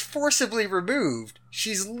 she is forcibly removed.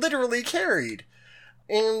 She's literally carried.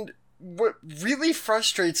 And what really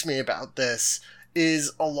frustrates me about this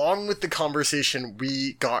is, along with the conversation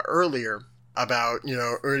we got earlier about,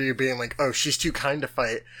 Uryu being like, oh, she's too kind to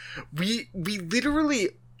fight, we literally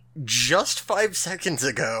just 5 seconds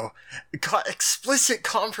ago got explicit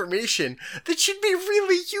confirmation that she'd be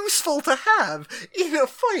really useful to have in a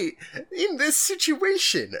fight in this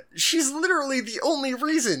situation. She's literally the only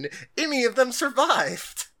reason any of them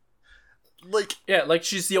survived. Like, yeah, like,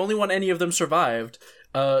 she's the only one any of them survived.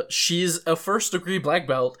 She's a first-degree black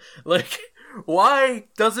belt. Like, why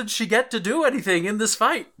doesn't she get to do anything in this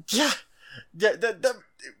fight? Yeah,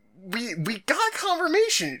 we got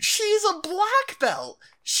confirmation. She's a black belt.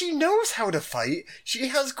 She knows how to fight. She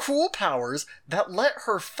has cool powers that let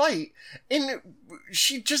her fight, and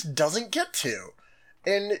she just doesn't get to.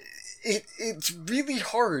 And it's really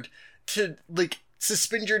hard to, like,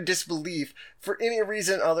 suspend your disbelief for any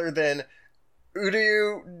reason other than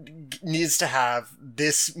Uryu needs to have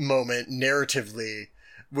this moment narratively,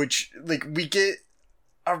 which, like, we get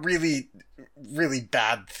a really, really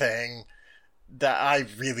bad thing that I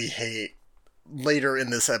really hate later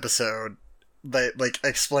in this episode that, like,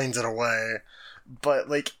 explains it away. But,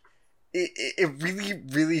 like, it really,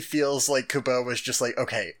 really feels like Kubo was just like,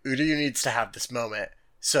 okay, Uryu needs to have this moment,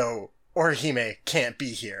 so Orihime can't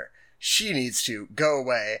be here. She needs to go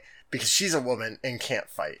away because she's a woman and can't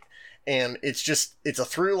fight. And it's a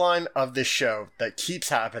through line of this show that keeps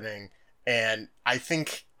happening, and I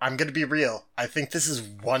think, I'm gonna be real, I think this is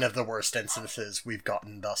one of the worst instances we've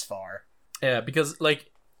gotten thus far. Yeah, because,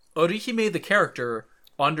 like, Orihime, the character,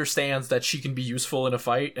 understands that she can be useful in a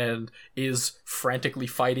fight and is frantically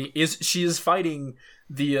fighting. She is fighting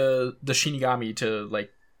the Shinigami to,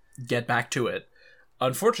 like, get back to it.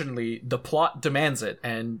 Unfortunately, the plot demands it,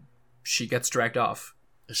 and she gets dragged off.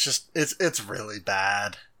 It's really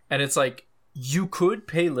bad. And it's like, you could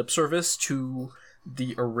pay lip service to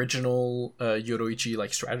the original Yoroichi,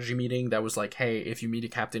 like, strategy meeting that was like, hey, if you meet a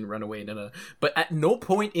captain, run away, but at no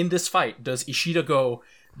point in this fight does Ishida go,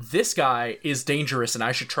 this guy is dangerous and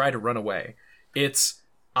I should try to run away. It's,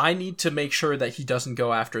 I need to make sure that he doesn't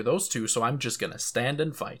go after those two, so I'm just gonna stand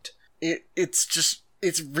and fight.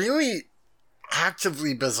 It's really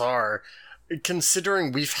actively bizarre,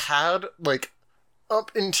 considering we've had, like,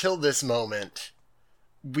 up until this moment,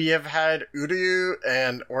 we have had Uryu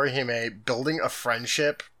and Orihime building a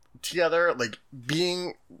friendship together, like,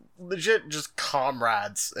 being legit just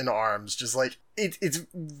comrades in arms, just, like, it's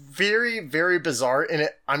very, very bizarre, and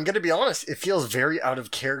I'm gonna be honest, it feels very out of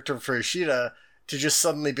character for Ishida to just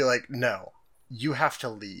suddenly be like, no, you have to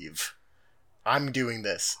leave. I'm doing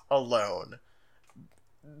this alone.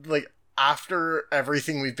 Like, after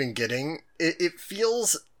everything we've been getting, it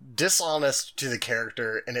feels dishonest to the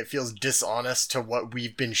character, and it feels dishonest to what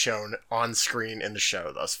we've been shown on screen in the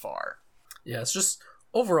show thus far. Yeah, it's just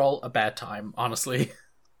overall a bad time, honestly.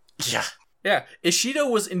 Yeah. Yeah, Ishida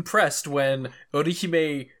was impressed when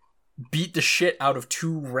Orihime beat the shit out of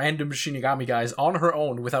 2 random Shinigami guys on her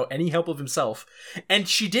own without any help of himself, and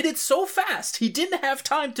she did it so fast, he didn't have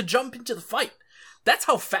time to jump into the fight. That's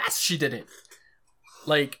how fast she did it.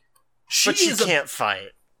 Like, but she can't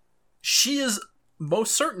fight. She is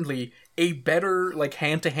most certainly a better, like,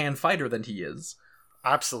 hand-to-hand fighter than he is.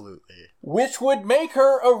 Absolutely. Which would make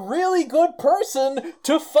her a really good person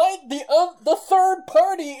to fight the third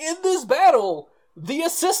party in this battle, the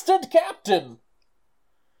assistant captain.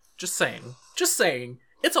 Just saying.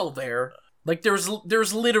 It's all there. Like, there's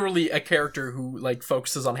literally a character who, like,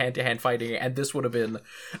 focuses on hand-to-hand fighting, and this would have been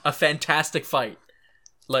a fantastic fight.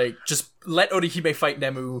 Like, just let Orihime fight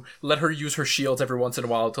Nemu, let her use her shields every once in a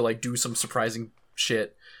while to, like, do some surprising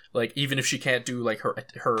shit. Like, even if she can't do, like,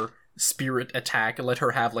 her spirit attack, let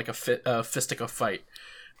her have, like, a fisticuff fight.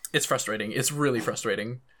 It's frustrating. It's really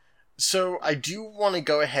frustrating. So, I do want to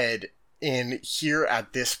go ahead and here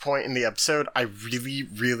at this point in the episode, I really,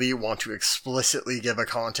 really want to explicitly give a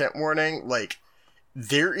content warning. Like,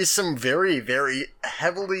 there is some very, very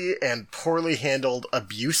heavily and poorly handled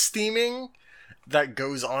abuse theming that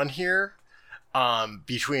goes on here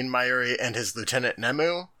between Mayuri and his Lieutenant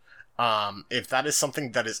Nemu. If that is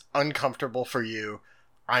something that is uncomfortable for you,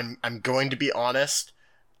 I'm going to be honest,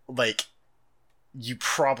 like, you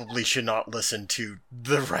probably should not listen to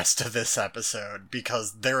the rest of this episode,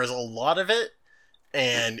 because there is a lot of it,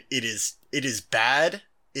 and it is bad,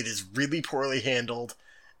 it is really poorly handled,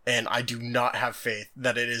 and I do not have faith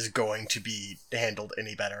that it is going to be handled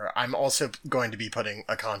any better. I'm also going to be putting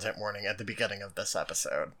a content warning at the beginning of this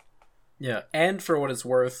episode. Yeah, and for what it's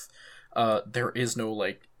worth, there is no,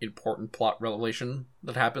 like, important plot revelation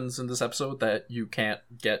that happens in this episode that you can't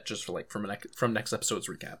get just for, like, from next episode's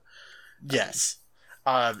recap. Yes.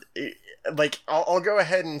 Like, I'll go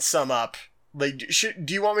ahead and sum up. Like,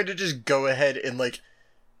 do you want me to just go ahead and, like,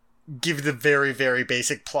 give the very, very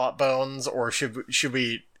basic plot bones, or should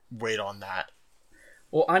we wait on that?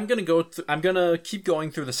 Well, I'm gonna keep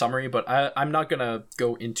going through the summary, but I'm not gonna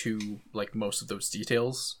go into, like, most of those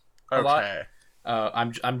details a lot.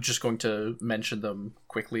 I'm just going to mention them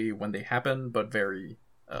quickly when they happen, but very,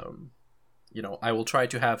 I will try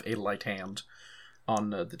to have a light hand on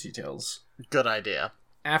the details. Good idea.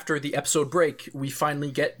 After the episode break, we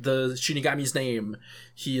finally get the Shinigami's name.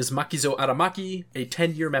 He is Makizo Aramaki, a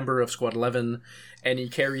 10-year member of Squad 11, and he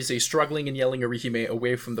carries a struggling and yelling Orihime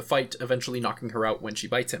away from the fight, eventually knocking her out when she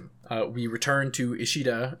bites him. We return to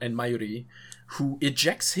Ishida and Mayuri, who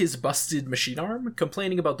ejects his busted machine arm,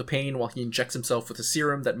 complaining about the pain while he injects himself with a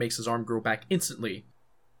serum that makes his arm grow back instantly.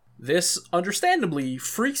 This, understandably,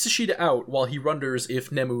 freaks Ishida out while he wonders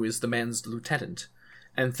if Nemu is the man's lieutenant,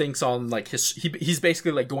 and thinks on, like, he's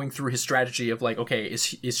basically, like, going through his strategy of, like, okay,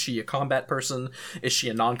 is she a combat person? Is she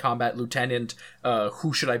a non-combat lieutenant?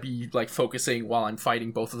 Who should I be, like, focusing while I'm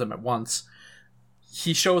fighting both of them at once?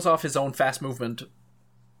 He shows off his own fast movement,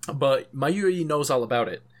 but Mayuri knows all about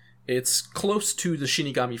it. It's close to the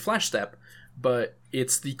Shinigami Flash Step, but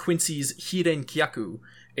it's the Quincy's Hiren Kyaku,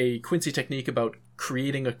 a Quincy technique about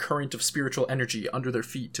creating a current of spiritual energy under their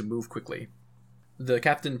feet to move quickly. The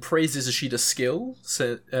captain praises Ishida's skill,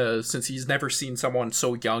 since he's never seen someone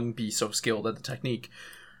so young be so skilled at the technique,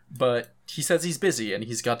 but he says he's busy and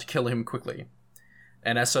he's got to kill him quickly.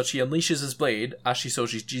 And as such, he unleashes his blade,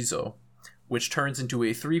 Ashisoji Jizo, which turns into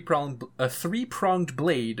a three-pronged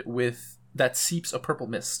blade that seeps a purple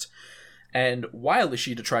mist. And while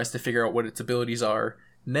Ishida tries to figure out what its abilities are,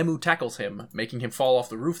 Nemu tackles him, making him fall off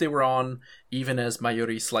the roof they were on, even as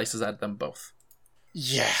Mayuri slices at them both.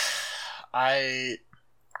 Yeah. I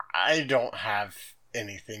don't have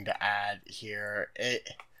anything to add here.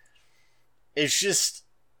 It's just,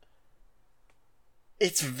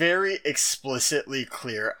 it's very explicitly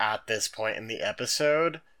clear at this point in the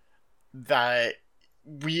episode that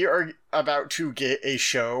we are about to get a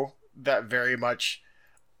show that very much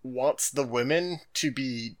wants the women to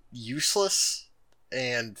be useless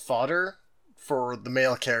and fodder for the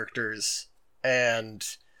male characters,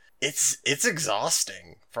 and it's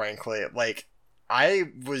exhausting, frankly. Like,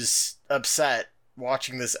 I was upset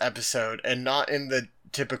watching this episode, and not in the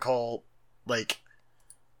typical, like,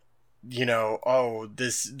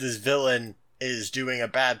 this villain is doing a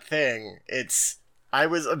bad thing. I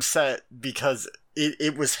was upset because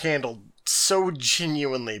it was handled so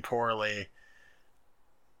genuinely poorly.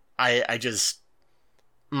 I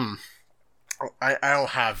don't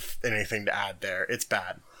have anything to add there. It's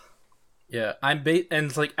bad. Yeah,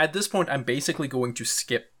 and like at this point, I'm basically going to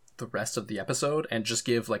skip the rest of the episode and just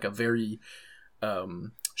give like a very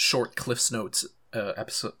short Cliff's Notes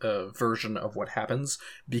version of what happens,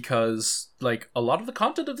 because like a lot of the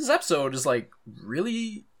content of this episode is like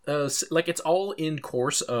really like it's all in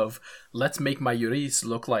course of let's make Mayuri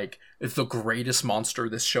look like the greatest monster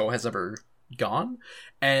this show has ever gone,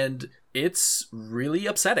 and it's really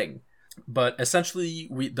upsetting. But essentially,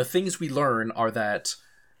 the things we learn are that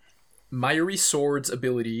Mayuri Sword's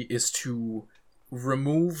ability is to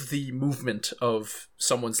remove the movement of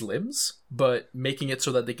someone's limbs, but making it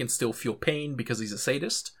so that they can still feel pain because he's a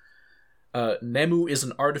sadist. Nemu is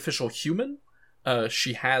an artificial human.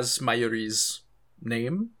 She has Mayuri's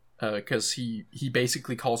name, because he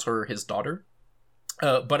basically calls her his daughter.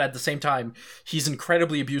 But at the same time, he's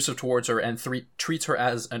incredibly abusive towards her and treats her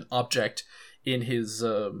as an object in his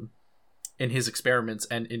experiments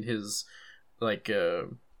and in his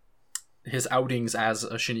his outings as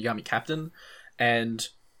a Shinigami captain, and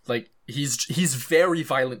like he's very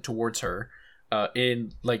violent towards her,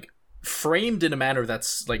 in like framed in a manner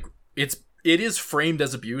that's like it is framed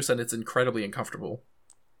as abuse, and it's incredibly uncomfortable.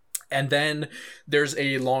 And then there's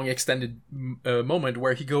a long extended moment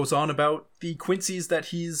where he goes on about the Quincy's that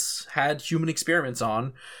he's had human experiments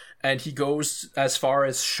on, and he goes as far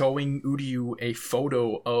as showing Uryu a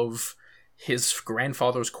photo of his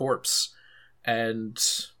grandfather's corpse. And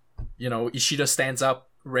Ishida stands up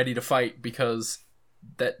ready to fight because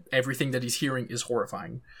that everything that he's hearing is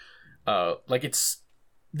horrifying. Like it's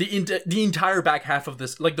the entire back half of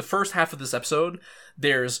this, like the first half of this episode,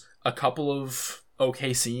 there's a couple of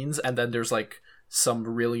okay scenes, and then there's like some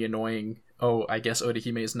really annoying, oh, I guess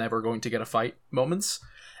Orihime is never going to get a fight moments.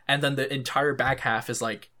 And then the entire back half is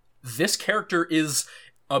like, this character is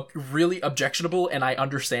really objectionable, and I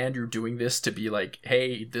understand you're doing this to be like,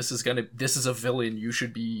 hey, this is a villain, you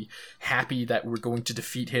should be happy that we're going to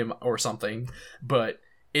defeat him or something. But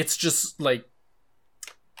it's just like,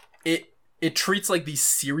 it treats like these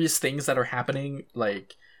serious things that are happening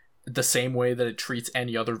like the same way that it treats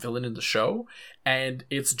any other villain in the show, and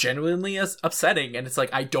it's genuinely as upsetting, and it's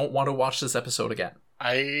like, I don't want to watch this episode again.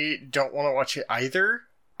 I don't want to watch it either.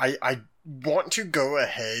 I want to go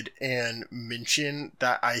ahead and mention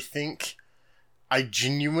that I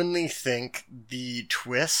genuinely think the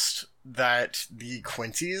twist that the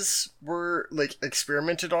Quincy's were like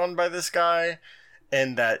experimented on by this guy,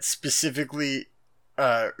 and that specifically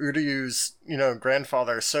Uryu's,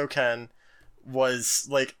 grandfather Soken was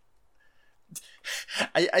like,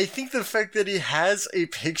 I think the fact that he has a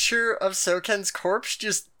picture of Soken's corpse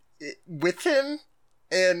just with him,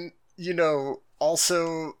 and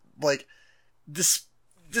also like the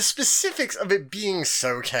specifics of it being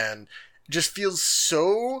Soken just feels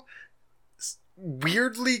so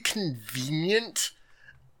weirdly convenient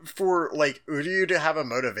for like Uryu to have a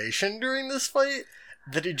motivation during this fight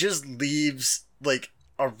that it just leaves like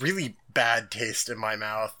a really bad taste in my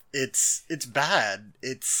mouth. It's bad.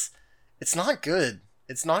 It's not good.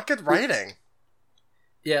 It's not good writing.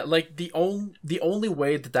 Yeah, like the only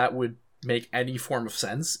way that would make any form of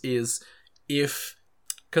sense is if,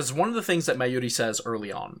 because one of the things that Mayuri says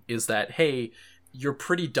early on is that, hey, you're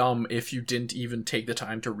pretty dumb if you didn't even take the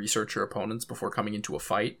time to research your opponents before coming into a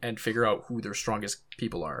fight and figure out who their strongest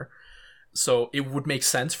people are. So it would make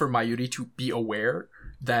sense for Mayuri to be aware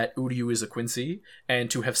that Uryu is a Quincy,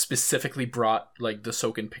 and to have specifically brought like the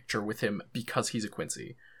Soken picture with him because he's a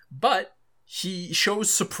Quincy. But he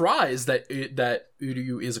shows surprise that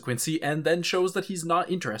Uryu is a Quincy, and then shows that he's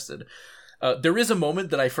not interested. There is a moment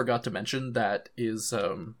that I forgot to mention that is,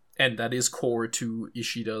 and that is core to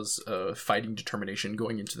Ishida's fighting determination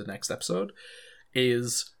going into the next episode,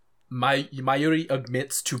 is Mayuri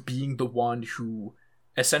admits to being the one who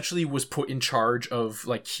essentially was put in charge of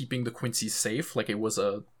like keeping the Quincy's safe, like it was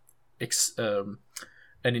an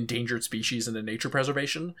endangered species in the nature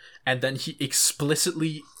preservation, and then he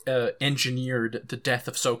explicitly engineered the death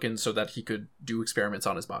of Soken so that he could do experiments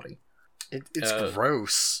on his body. It's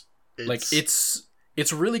gross.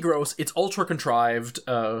 It's really gross. It's ultra contrived,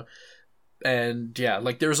 and yeah,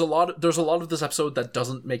 like there's a lot of this episode that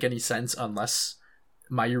doesn't make any sense unless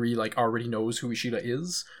Mayuri like already knows who Ishida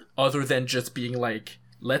is, other than just being like,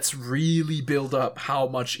 let's really build up how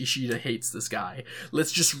much Ishida hates this guy.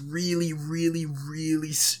 Let's just really, really,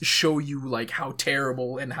 really show you like how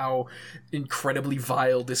terrible and how incredibly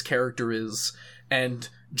vile this character is, and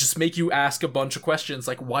just make you ask a bunch of questions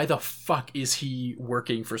like, why the fuck is he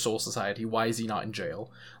working for Soul Society? Why is he not in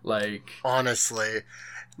jail? Like, honestly,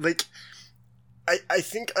 like, I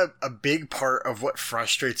think a big part of what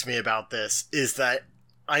frustrates me about this is that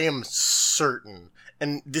I am certain,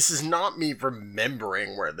 and this is not me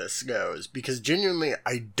remembering where this goes, because genuinely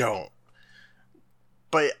I don't,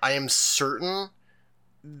 but I am certain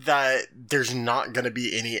that there's not going to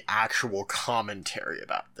be any actual commentary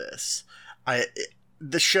about this.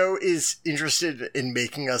 The show is interested in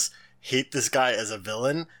making us hate this guy as a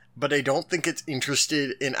villain, but I don't think it's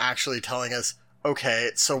interested in actually telling us, okay,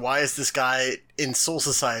 so why is this guy in Soul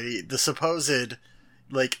Society, the supposed,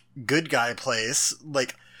 like, good guy place?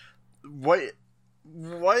 Like, what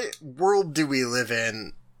world do we live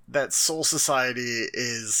in that Soul Society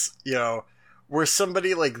is, where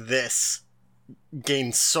somebody like this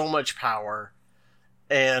gains so much power,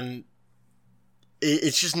 and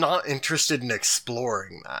it's just not interested in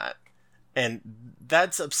exploring that, and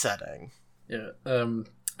that's upsetting. Yeah.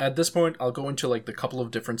 At this point, I'll go into like the couple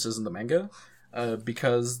of differences in the manga,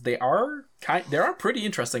 because they are pretty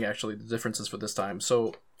interesting actually. The differences for this time.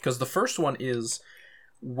 So, because the first one is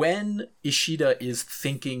when Ishida is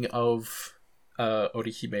thinking of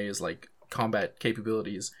Orihime's like combat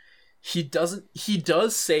capabilities, he does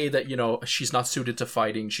say that she's not suited to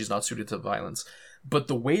fighting, she's not suited to violence. But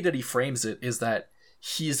the way that he frames it is that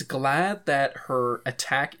he's glad that her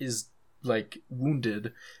attack is, like,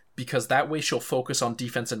 wounded, because that way she'll focus on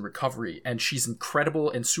defense and recovery, and she's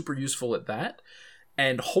incredible and super useful at that.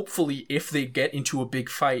 And hopefully, if they get into a big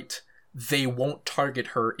fight, they won't target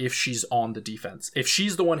her if she's on the defense. If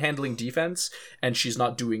she's the one handling defense, and she's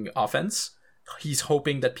not doing offense, he's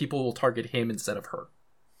hoping that people will target him instead of her.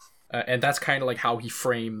 And that's kind of like how he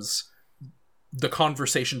frames the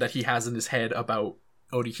conversation that he has in his head about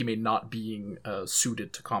Orihime not being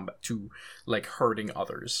suited to combat, to like hurting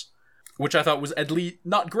others, which I thought was at least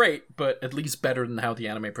not great, but at least better than how the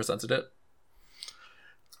anime presented it.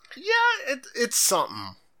 Yeah, it's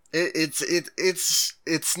something.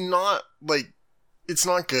 It's not like, it's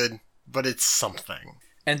not good, but it's something.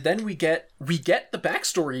 And then we get the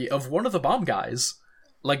backstory of one of the bomb guys,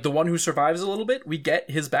 like the one who survives a little bit. We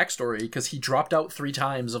get his backstory because he dropped out 3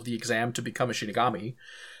 times of the exam to become a Shinigami,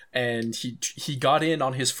 and he got in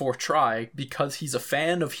on his 4th try because he's a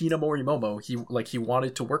fan of Hina Morimomo. He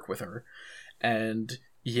wanted to work with her, and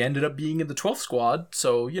he ended up being in the 12th squad.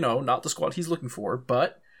 So not the squad he's looking for,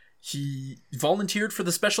 but he volunteered for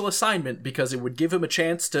the special assignment because it would give him a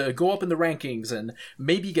chance to go up in the rankings and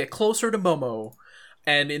maybe get closer to Momo.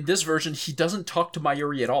 And in this version, he doesn't talk to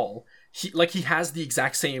Mayuri at all. He has the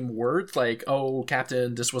exact same words, like, "Oh,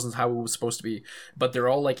 Captain, this wasn't how it was supposed to be," but they're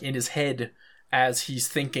all like in his head as he's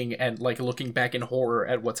thinking and like looking back in horror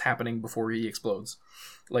at what's happening before he explodes.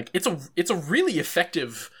 Like, it's a really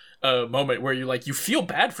effective moment where you feel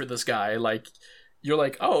bad for this guy. Like, you're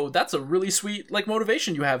like, oh, that's a really sweet like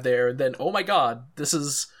motivation you have there. And then, oh my god,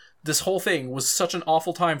 this whole thing was such an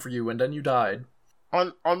awful time for you, and then you died.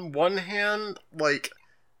 On one hand, like,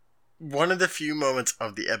 one of the few moments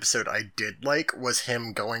of the episode I did like was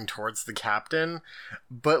him going towards the captain,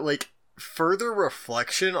 but like further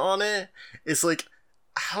reflection on it is like,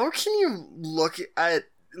 how can you look at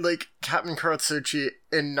like Captain Kuratsuchi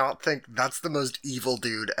and not think that's the most evil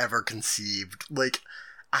dude ever conceived? Like,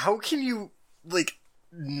 how can you like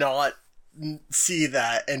not see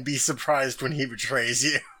that and be surprised when he betrays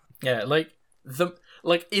you? Yeah,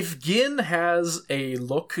 if Gin has a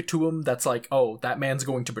look to him that's like, oh, that man's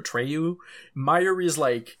going to betray you, Mayuri's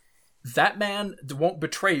like, that man won't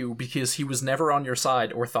betray you because he was never on your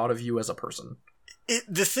side or thought of you as a person.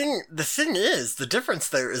 The thing is, the difference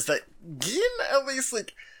there is that Gin at least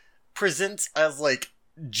like presents as like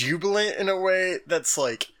jubilant in a way that's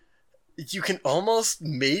like, you can almost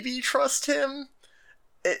maybe trust him,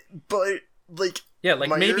 but like, yeah, like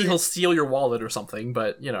Mayuri, maybe he'll steal your wallet or something,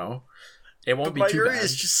 but it won't be too Mayuri bad.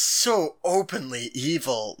 is just so openly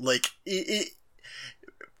evil. Like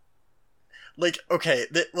like, okay,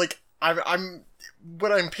 I'm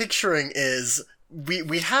what I'm picturing is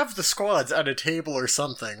we have the squads at a table or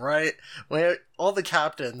something, right? All the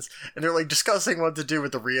captains, and they're like discussing what to do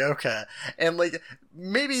with the Ryoka, and like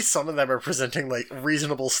maybe some of them are presenting like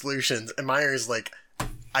reasonable solutions, and Mayuri's like,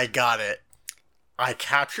 I got it. I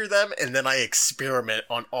capture them and then I experiment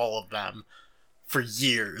on all of them for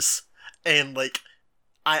years. And like,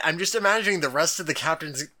 I'm just imagining the rest of the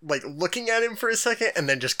captains like looking at him for a second and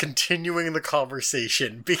then just continuing the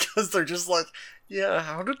conversation because they're just like, yeah,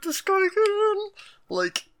 how did this guy get in?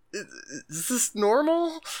 Like, is this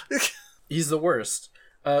normal? He's the worst.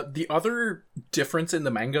 The other difference in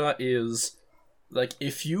the manga is, like,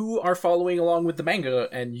 if you are following along with the manga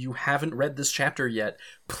and you haven't read this chapter yet,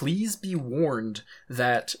 please be warned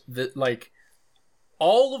that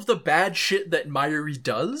all of the bad shit that Mayuri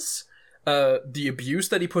does, the abuse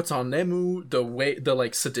that he puts on Nemu, the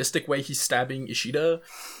sadistic way he's stabbing Ishida,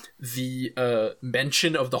 the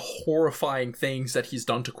mention of the horrifying things that he's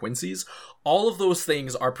done to Quincy's, all of those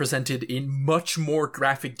things are presented in much more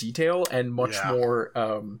graphic detail and much more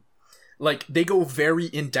they go very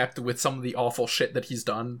in depth with some of the awful shit that he's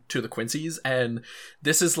done to the Quincy's, and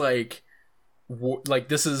this is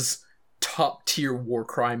this is top tier war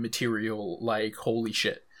crime material. Like, holy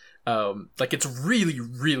shit, it's really,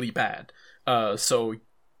 really bad. So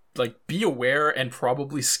be aware and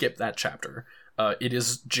probably skip that chapter. It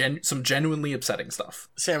is some genuinely upsetting stuff.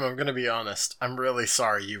 Sam, I'm gonna be honest. I'm really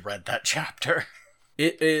sorry you read that chapter.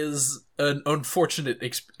 It is an unfortunate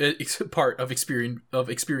part of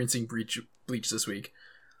experiencing Bleach this week.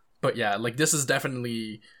 But yeah, this is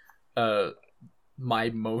definitely my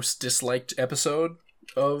most disliked episode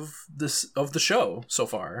of the show so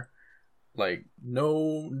far.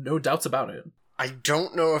 No doubts about it. I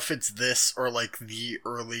don't know if it's this or the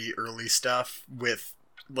early stuff with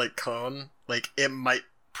Cone.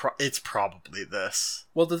 It's probably this.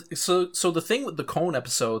 Well, so the thing with the Cone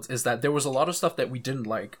episodes is that there was a lot of stuff that we didn't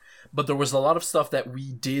like, but there was a lot of stuff that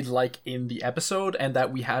we did like in the episode and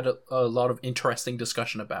that we had a lot of interesting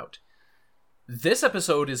discussion about. This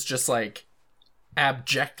episode is just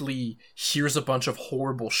abjectly, here's a bunch of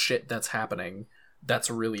horrible shit that's happening that's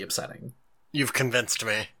really upsetting. You've convinced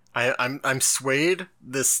me. I'm swayed.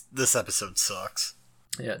 This episode sucks.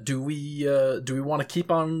 Yeah, do we want to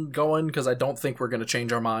keep on going? Because I don't think we're going to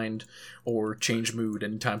change our mind or change mood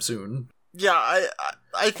anytime soon. Yeah,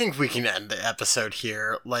 I think we can end the episode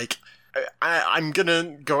here. Like, I'm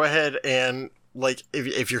gonna go ahead and, like,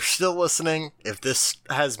 if you're still listening, if this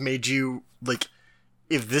has made you, like,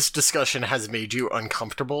 if this discussion has made you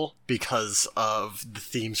uncomfortable because of the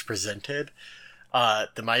themes presented, the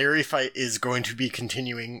Mayuri fight is going to be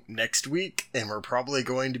continuing next week, and we're probably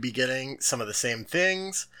going to be getting some of the same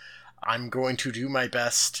things. I'm going to do my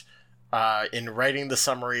best in writing the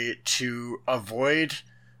summary to avoid,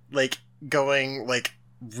 like, going, like,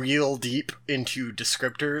 real deep into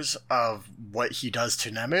descriptors of what he does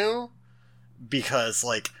to Nemu, because,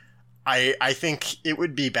 like, I think it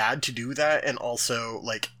would be bad to do that, and also,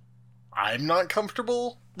 like, I'm not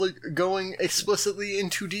comfortable, like, going explicitly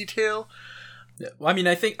into detail. Yeah. Well, I mean,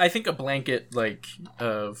 I think a blanket, like,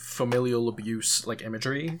 familial abuse, like,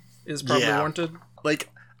 imagery is probably warranted. Like,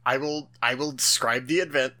 I will describe the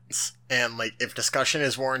events, and, like, if discussion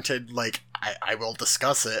is warranted, like, I will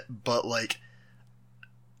discuss it, but, like,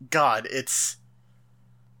 God, it's...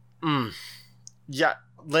 Yeah,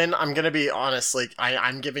 Lynn, I'm gonna be honest, like,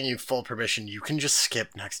 I'm giving you full permission. You can just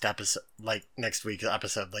skip next episode, like, next week's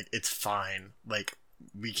episode. Like, it's fine. Like,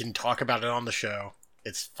 we can talk about it on the show.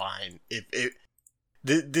 It's fine.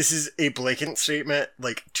 This is a blatant statement,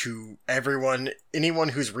 like, to anyone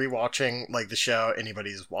who's rewatching, like, the show,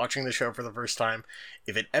 anybody who's watching the show for the first time.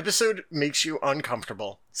 If an episode makes you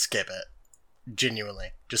uncomfortable, skip it.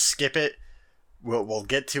 Genuinely. Just skip it. We'll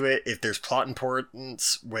get to it. If there's plot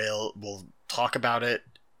importance, we'll talk about it.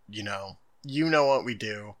 You know what we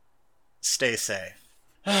do. Stay safe.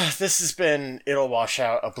 This has been It'll Wash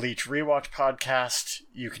Out, a Bleach Rewatch podcast.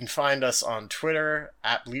 You can find us on Twitter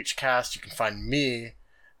at BleachCast. You can find me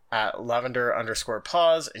at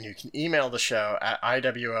lavender_pause, and you can email the show at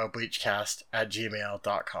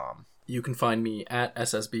iwobleachcast@gmail.com. You can find me at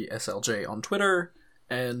SSBSLJ on Twitter,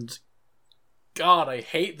 and God, I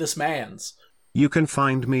hate this man's. You can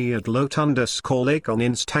find me at lot_lake on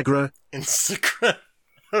Instagram. Instagram.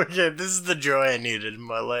 Okay, this is the joy I needed in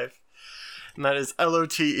my life. And that is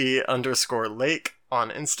LOTE_lake on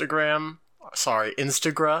Instagram. Sorry,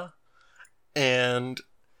 Instagram. And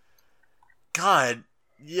God,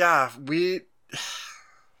 yeah,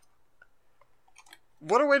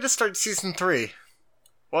 what a way to start season 3.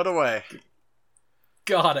 What a way.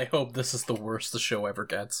 God, I hope this is the worst the show ever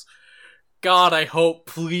gets. God, I hope,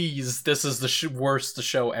 please, this is the worst the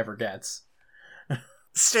show ever gets.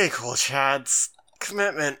 Stay cool, Chads.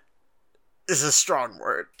 Commitment is a strong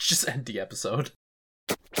word. Just end the episode.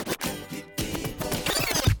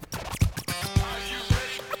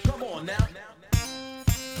 Come on now.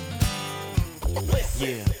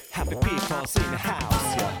 Yeah, happy people in the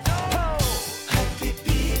house, yeah. Happy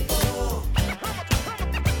people.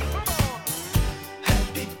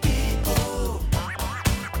 Happy people.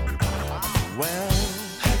 Well,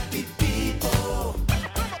 happy people.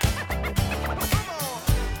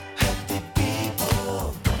 Happy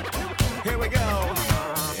people. Here we go.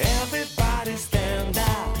 Everybody stand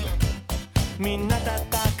up. みんな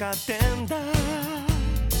戦ってんだ。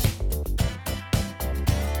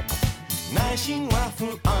内心は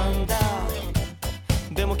不安だ。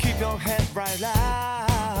でも keep your head right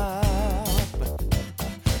up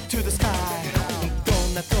to the sky。ど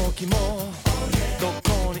んな時もど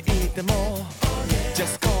こにいても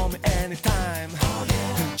just call me anytime。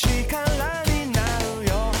力になる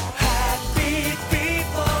よ。Happy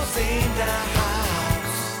people in the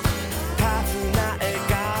house。タフな笑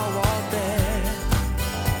顔で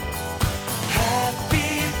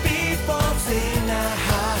Happy people in the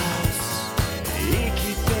house。生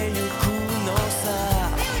きてゆくのさ。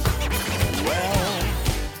Well,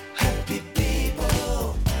 happy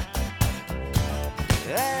people.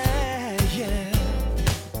 Yeah.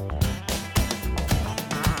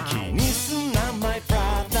 気にすんな my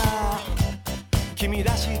brother。君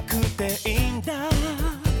らしく